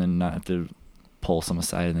it, and then not have to pull some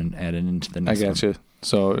aside and then add it into the I next one. gotcha.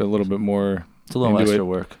 So a little bit more. It's a little into extra it.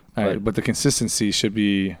 work. All right, but the consistency should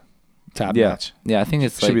be top notch. Yeah, I think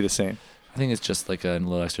it's Should like, be the same. I think it's just like a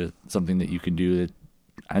little extra something that you can do that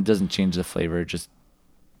it doesn't change the flavor, just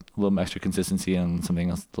a little extra consistency and something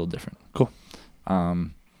else a little different. Cool.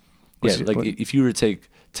 Yeah, if you were to take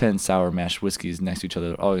 10 sour mash whiskeys next to each other,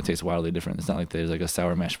 they're all going to taste wildly different. It's not like there's like a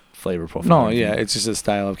sour mash flavor profile. No, or anything. yeah, it's just a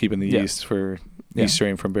style of keeping the Yeah. yeast for Yeah. yeast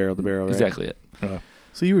strain from barrel to barrel. Right? Exactly it.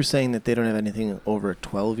 So you were saying that they don't have anything over a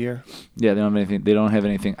 12 year? Yeah, they don't have anything. They don't have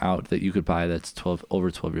anything out that you could buy that's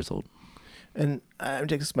over 12 years old. And I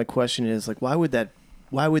guess my question is like, why would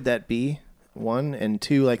that be? One and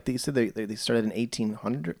two, like they said, they started in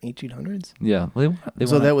 1800s. Yeah, they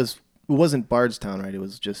So it wasn't Bardstown, right? It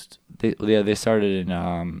was just they started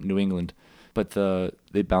in New England, but the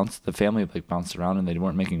family like bounced around and they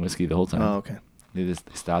weren't making whiskey the whole time. oh, okay. They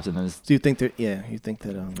stopped and then Do you think that? Yeah, you think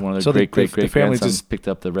that? one of their So the great family grandsons just picked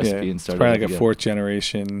up the recipe and it's started. probably it like a together. fourth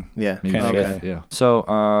generation. Yeah. Maybe kinda fifth, guy. yeah. So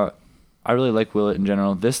I really like Willet in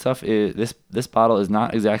general. This stuff is this bottle is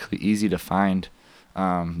not exactly easy to find.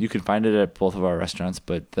 You can find it at both of our restaurants,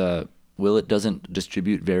 but Willet doesn't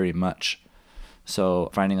distribute very much. So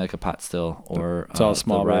finding like a pot still or It's all the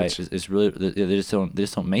small rye batch. is really they just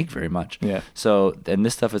don't make very much. Yeah. So and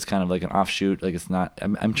this stuff is kind of like an offshoot. Like it's not.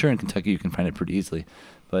 I'm sure in Kentucky you can find it pretty easily,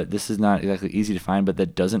 but this is not exactly easy to find. But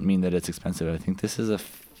that doesn't mean that it's expensive. I think this is a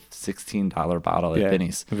 $16 bottle at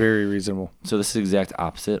Benny's. Very reasonable. So this is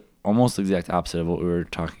almost exact opposite of what we were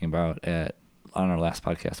talking about on our last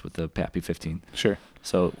podcast with the Pappy 15. Sure.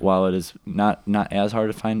 So while it is not as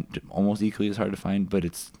hard to find, almost equally as hard to find, but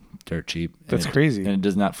it's dirt cheap. That's crazy. And it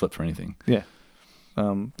does not flip for anything. Yeah.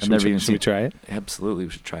 Should we try it? Absolutely,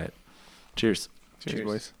 we should try it. Cheers. Cheers,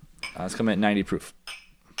 boys. It's coming at 90 proof.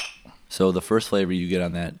 So the first flavor you get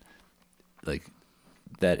on that, like,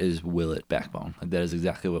 that is Willet backbone. Like that is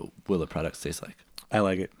exactly what Willet products taste like. I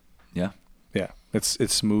like it. Yeah. Yeah. It's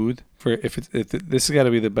smooth. This has got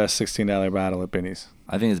to be the best $16 bottle at Benny's.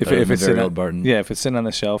 I think it's better than very old Barton. Yeah, if it's sitting on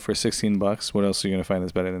the shelf for $16, what else are you gonna find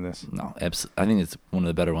that's better than this? No, I think it's one of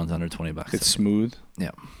the better ones under $20. It's smooth.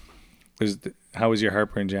 Yeah. How was your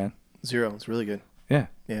heartburn, John? 0. It's really good. Yeah.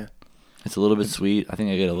 Yeah. It's a little bit sweet. I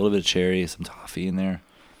think I get a little bit of cherry, some toffee in there.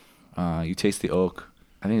 You taste the oak.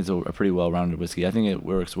 I think it's a pretty well-rounded whiskey. I think it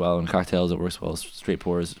works well in cocktails. It works well as straight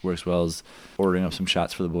pours. It works well as ordering up some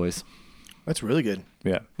shots for the boys. That's really good.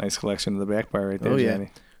 Yeah. Nice collection in the back bar right there, Oh, yeah. Johnny.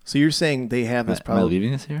 So you're saying they have this Am I probably.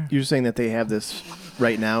 leaving this here? You're saying that they have this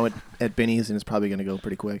right now at Benny's, and it's probably going to go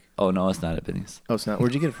pretty quick. Oh no, it's not at Benny's. Oh, it's not.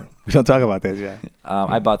 Where'd you get it from? We don't talk about that yet.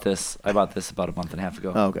 I bought this about a month and a half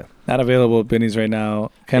ago. Oh, okay. Not available at Benny's right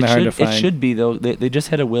now. Kind of hard to find. It should be though. They just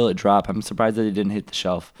had a Willet drop. I'm surprised that it didn't hit the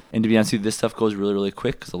shelf. And to be honest with you, this stuff goes really really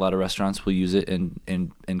quick because a lot of restaurants will use it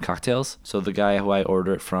in cocktails. So the guy who I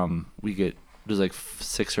order it from, there's like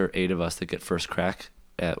 6 or 8 of us that get first crack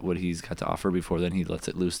at what he's got to offer before then he lets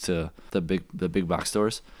it loose to the big box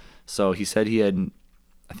stores. So he said he had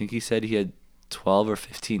 12 or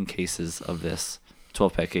 15 cases of this,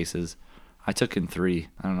 12-pack cases. I took in 3.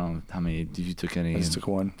 I don't know how many. Did you took any? I just took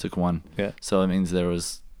one. Took one. Yeah. So it means there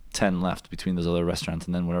was 10 left between those other restaurants,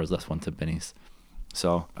 and then whatever was left went to Benny's.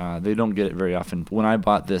 So they don't get it very often. When I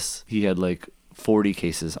bought this, he had like 40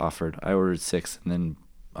 cases offered. I ordered 6, and then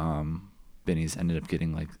Benny's ended up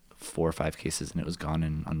getting like 4 or 5 cases, and it was gone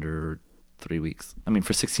in under 3 weeks. I mean,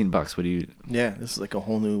 for $16, what do you? Yeah, this is like a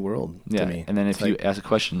whole new world Yeah. to me. And then It's if you like, ask a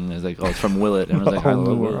question, it's like, oh, it's from Willet, and I was like, whole I new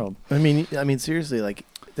love Willet. world. I mean, seriously, like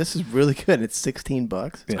this is really good. It's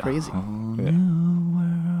 $16. It's Yeah. crazy. Oh, Yeah. new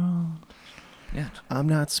world. Yeah. I'm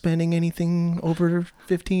not spending anything over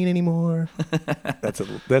 15 anymore. That's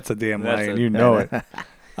a damn lie, That's and a- you know it.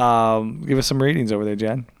 Give us some ratings over there,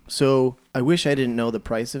 John. So I wish I didn't know the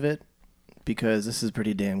price of it because this is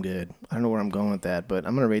pretty damn good. I don't know where I'm going with that, but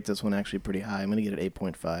I'm gonna rate this one actually pretty high. I'm gonna get it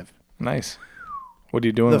 8.5. Nice. What are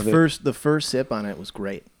you doing with The first sip on it was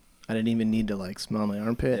great. I didn't even need to like smell my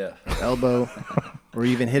armpit, Yeah. or elbow, or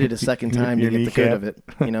even hit it a second time to Your get the good kneecap. of it.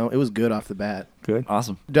 You know, it was good off the bat. it? Good.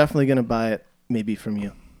 Awesome. Definitely gonna buy it, maybe from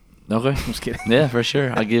you. Okay. I'm just kidding. Yeah, for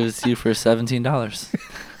sure. I'll give it to you for $17.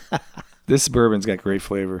 This bourbon's got great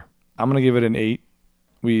flavor. I'm gonna give it an 8.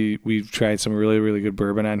 We've tried some really really good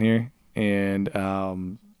bourbon on here, and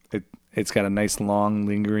it's got a nice long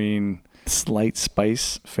lingering slight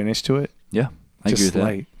spice finish to it. Yeah, I Just agree with that.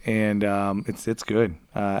 slight. And it's good.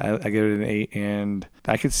 I give it an 8, and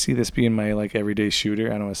I could see this being my like everyday shooter.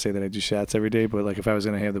 I don't want to say that I do shots every day, but like if I was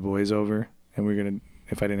gonna have the boys over and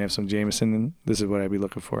if I didn't have some Jameson, then this is what I'd be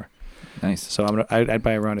looking for. Nice. So I'd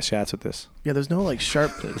buy a round of shots with this. Yeah, there's no like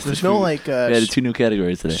sharp. There's no like Yeah, the 2 new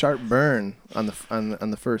categories today. sharp burn on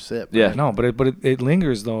the first sip. Yeah. right? No, but it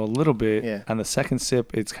lingers though a little bit. Yeah. On the second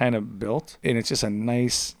sip, it's kind of built, and it's just a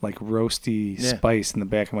nice like roasty Yeah. spice in the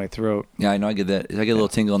back of my throat. Yeah, I know I get that. I get a little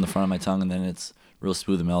tingle in the front of my tongue, and then it's real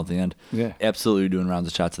smooth and mellow at the end. Yeah. Absolutely doing rounds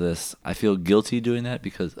of shots of this. I feel guilty doing that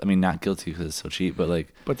because, I mean, not guilty because it's so cheap, but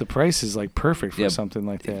like, But the price is like perfect for Yeah, something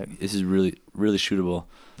like that. this is really, really shootable.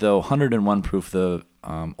 Though 101 proof, the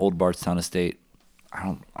Old Bardstown Estate,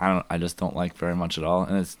 I just don't like very much at all.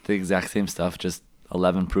 And it's the exact same stuff, just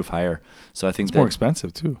 11 proof higher. So I think It's more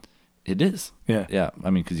expensive too. it is. Yeah. Yeah, I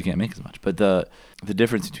mean, because you can't make as much. But the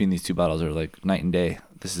difference between these 2 bottles are like night and day.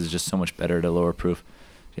 This is just so much better at a lower proof.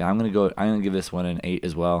 Yeah, I'm gonna give this one an 8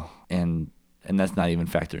 as well, and that's not even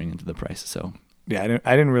factoring into the price. So Yeah,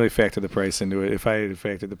 I didn't really factor the price into it. If I had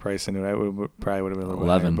factored the price into it, I probably would have been a little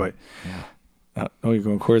 11. bit higher. yeah, But oh, you're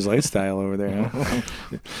going Coors Light style over there, huh?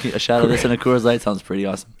 a shot of this and a Coors Light sounds pretty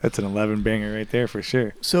awesome. That's an 11 banger right there for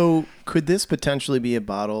sure. So could this potentially be a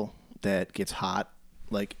bottle that gets hot,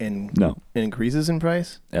 like and No. increases in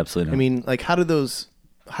price? Absolutely not. I mean, like how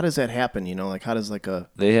does that happen? You know, like how does like a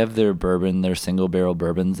They have their bourbon, their single barrel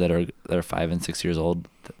bourbons that are 5 and 6 years old.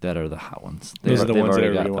 That are the hot ones. Those are the they've ones that already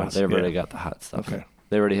everybody got. wants. They've already Yeah. got the hot stuff. Okay.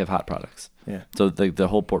 They already have hot products. yeah? So the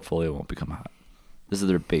whole portfolio won't become hot. This is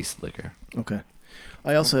their base liquor. Okay.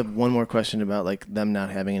 I also have one more question about like them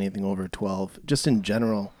not having anything over 12. Just in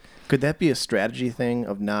general, could that be a strategy thing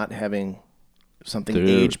of not having something They're-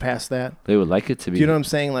 age past that? They would like it to be. Do you know what I'm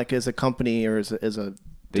saying? Like as a company or as a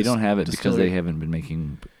They don't have it because distillery? they haven't been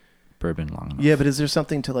making bourbon long enough. Yeah, but is there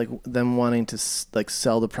something to like them wanting to like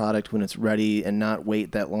sell the product when it's ready and not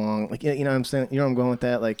wait that long? Like you know what I'm saying? You know where I'm going with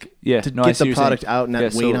that? Like Yeah, to no, I get see the what you're product saying. out and not Yeah,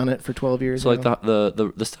 wait so- on it for 12 years. So you like know?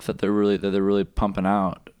 the stuff that they're really pumping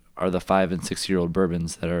out are the 5 and 6 year old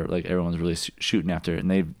bourbons that are like everyone's really shooting after, and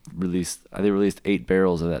they released 8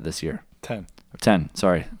 barrels of that this year. 10. 10.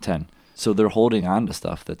 So they're holding on to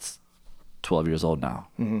stuff that's 12 years old now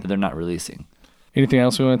Mhm. that they're not releasing. Anything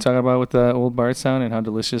else we want to talk about with the Old Bardstown and how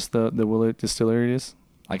delicious the Willet Distillery is?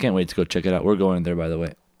 I can't wait to go check it out. We're going there, by the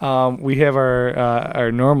way. We have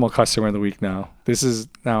our normal customer of the week now. This is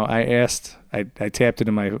now I tapped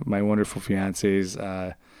into my wonderful fiance's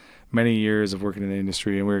many years of working in the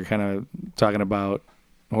industry, and we were kind of talking about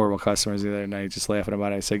horrible customers the other night, just laughing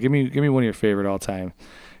about it. I said, give me one of your favorite all time.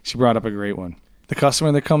 She brought up a great one. The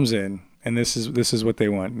customer that comes in, and this is what they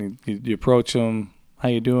want. You approach them, how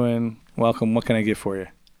you doing? Welcome. What can I get for you?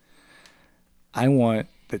 I want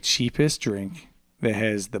the cheapest drink that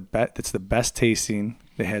has that's the best tasting,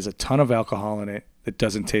 that has a ton of alcohol in it, that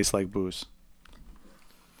doesn't taste like booze?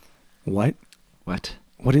 What? What?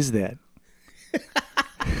 What is that?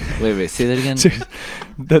 Wait, say that again.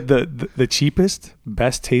 The cheapest,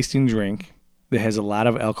 best tasting drink that has a lot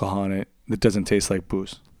of alcohol in it that doesn't taste like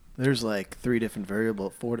booze. There's like three different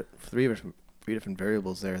variables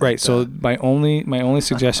there. Right. So my only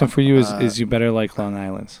suggestion for you is you better like Long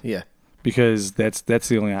Island's. Yeah. Because that's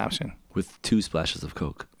the only option. With 2 splashes of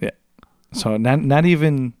Coke. Yeah. So not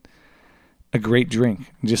even a great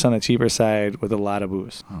drink, just on the cheaper side with a lot of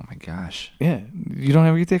booze. Oh my gosh. Yeah. You don't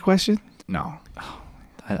ever get that question? No.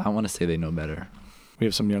 I want to say they know better. We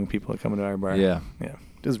have some young people that come into our bar. Yeah. Yeah.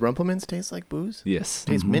 Does Rumpleman's taste like booze? Yes.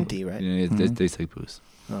 Tastes minty, right? Yeah, it tastes like booze.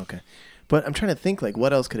 Oh, okay. But I'm trying to think, like,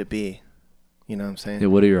 what else could it be? You know what I'm saying? Yeah,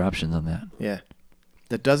 what are your options on that? Yeah.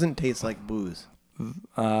 That doesn't taste like booze.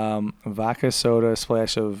 Vodka soda,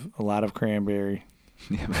 splash of a lot of cranberry.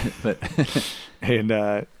 Yeah, but And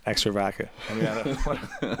extra vodka. I mean,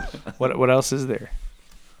 what else is there?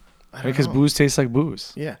 Because booze tastes like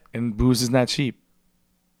booze. Yeah. And booze is not cheap.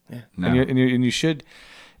 Yeah. no. And you should,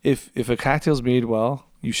 if a cocktail's made well,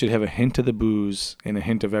 you should have a hint of the booze and a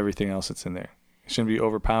hint of everything else that's in there. It shouldn't be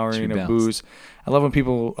overpowering of booze. I love when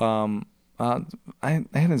people. I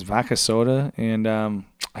had this vodka soda and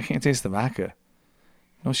I can't taste the vodka.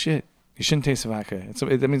 No shit. You shouldn't taste the vodka. It's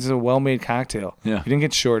a well-made cocktail. Yeah. You didn't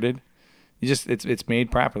get shorted. You just it's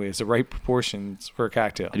made properly. It's the right proportions for a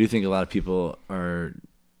cocktail. I do think a lot of people are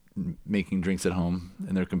making drinks at home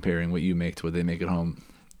and they're comparing what you make to what they make at home.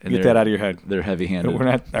 And Get that out of your head. They're heavy-handed. We're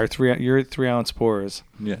not your 3-ounce pours.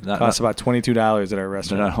 Yeah, Cost about $22 at our They're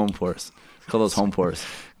restaurant. not home pours. Call those home pours.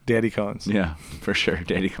 Daddy cones. Yeah, for sure.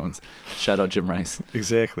 Daddy cones. Shout out Jim Rice.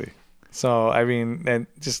 Exactly. So I mean, and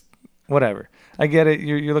just whatever. I get it.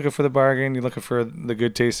 You're looking for the bargain. You're looking for the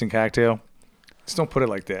good tasting cocktail. Just don't put it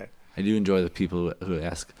like that. I do enjoy the people who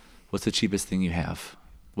ask, "What's the cheapest thing you have?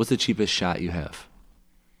 What's the cheapest shot you have?"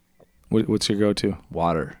 What's your go-to?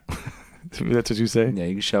 Water. That's what you say? Yeah,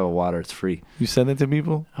 you can shove a water. It's free. You said that to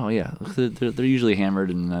people? Oh yeah, they're usually hammered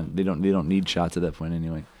and they don't need shots at that point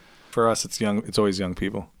anyway. For us, it's young. It's always young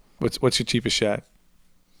people. What's your cheapest shot?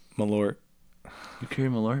 Malort. You carry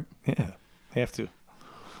Malort? Yeah, have to.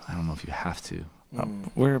 I don't know if you have to.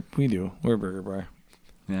 We do. We're a burger bar.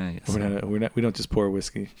 Yeah, I guess We're not. We don't just pour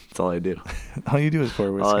whiskey. That's all I do. All you do is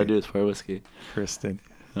pour whiskey. All I do is pour whiskey. Kristen,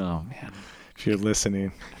 Oh man, if you're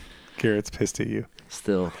listening, Garrett's pissed at you,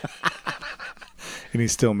 still. and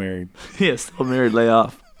he's still married. Yeah, still married. Lay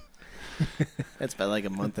off. That's been like a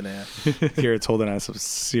month and a half. Garrett's holding on some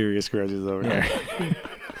serious grudges over there.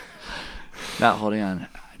 Not holding on.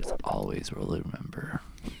 I just always will remember.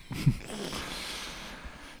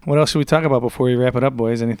 What else should we talk about before we wrap it up,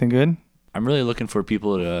 boys? Anything good? I'm really looking for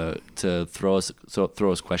people to throw us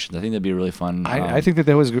questions. I think that'd be really fun. I think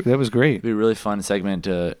that was great. It'd be a really fun segment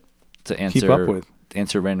to answer. Keep up with.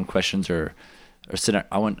 Answer random questions or sit.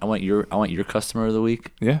 I want your customer of the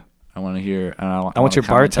week. Yeah. I want to hear. And I want your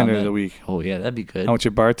bartender of the week. Oh yeah, that'd be good. I want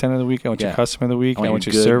your bartender of the week. I want your customer of the week. I want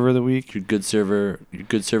your server of the week. Your good server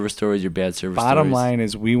stories, your bad server stories. Bottom line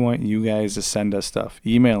is we want you guys to send us stuff.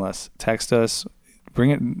 Email us, text us,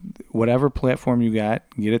 bring it, whatever platform you got,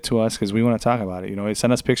 get it to us because we want to talk about it. You know,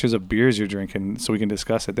 send us pictures of beers you're drinking so we can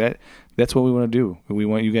discuss it. That's what we want to do. We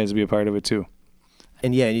want you guys to be a part of it too.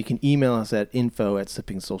 And yeah, you can email us at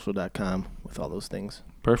info@sippingsocial.com with all those things.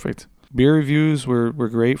 Perfect. Beer reviews were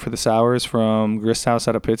great for the sours from Grist House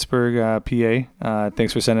out of Pittsburgh, PA.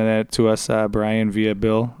 Thanks for sending that to us, Brian, via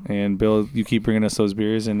Bill. And Bill, you keep bringing us those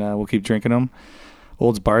beers, and we'll keep drinking them.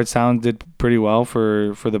 Old's Bardstown did pretty well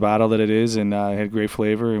for the bottle that it is, and had great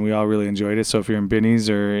flavor, and we all really enjoyed it. So if you're in Binny's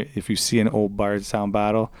or if you see an Old Bardstown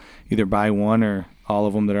bottle, either buy one or all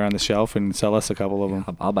of them that are on the shelf and sell us a couple of them.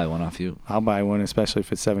 I'll buy one off you. I'll buy one, especially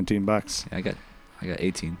if it's $17. Yeah, I got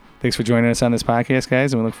 18. Thanks for joining us on this podcast,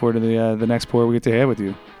 guys, and we look forward to the next pour we get to have with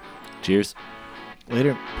you. Cheers.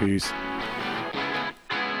 Later. Peace.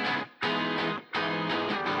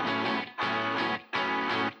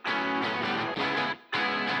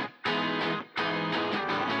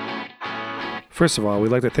 First of all,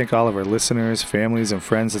 we'd like to thank all of our listeners, families, and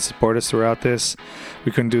friends that support us throughout this.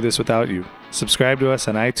 We couldn't do this without you. Subscribe to us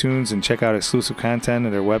on iTunes and check out exclusive content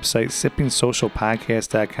at our website,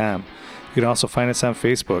 sippingsocialpodcast.com. You can also find us on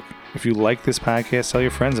Facebook. If you like this podcast, tell your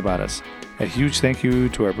friends about us. A huge thank you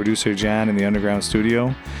to our producer, John, in the Underground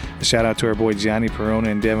Studio. A shout out to our boy, Johnny Perona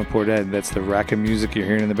and Davenport Ed. That's the rockin' music you're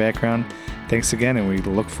hearing in the background. Thanks again, and we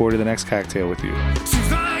look forward to the next cocktail with you.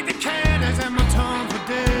 Seems like the cat has had my tongue for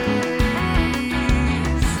days.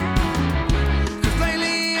 'Cause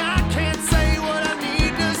lately I can't say what I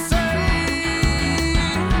need to say.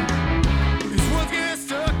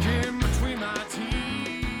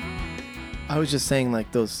 I was just saying,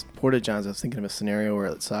 like, those Porta-Johns, I was thinking of a scenario where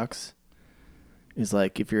it sucks. Is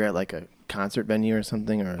like if you're at like a concert venue or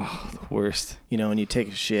something, or The worst. you know, and you take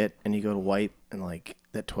a shit and you go to wipe and like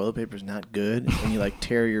that toilet paper's not good, and you like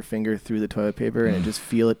tear your finger through the toilet paper and just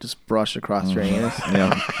feel it just brush across your anus,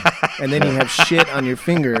 Yeah. and then you have shit on your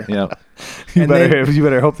finger. Yeah. You And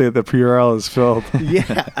better hope that the Purell is filled.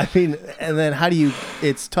 Yeah, I mean, and then how do you?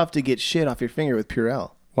 It's tough to get shit off your finger with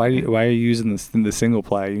Purell. Why are you using the single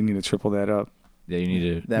ply? You need to triple that up. Yeah, you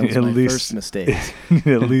need to. That was At my least- first mistake. You need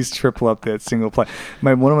to at least triple up that single ply.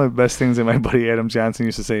 One of my best things that my buddy Adam Johnson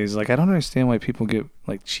used to say is like, I don't understand why people get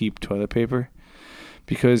like cheap toilet paper,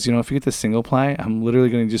 because if you get the single ply, I'm literally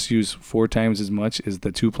going to just use 4 times as much as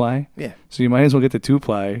the 2 ply. Yeah, So you might as well get the 2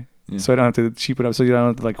 ply, Yeah. so I don't have to cheap it up, so you don't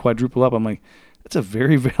have to like quadruple up. I'm like, that's a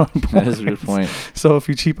very valid point. That is a good point. So if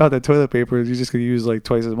you cheap out that toilet paper, you're just going to use like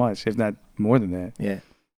twice as much, if not more than that. yeah.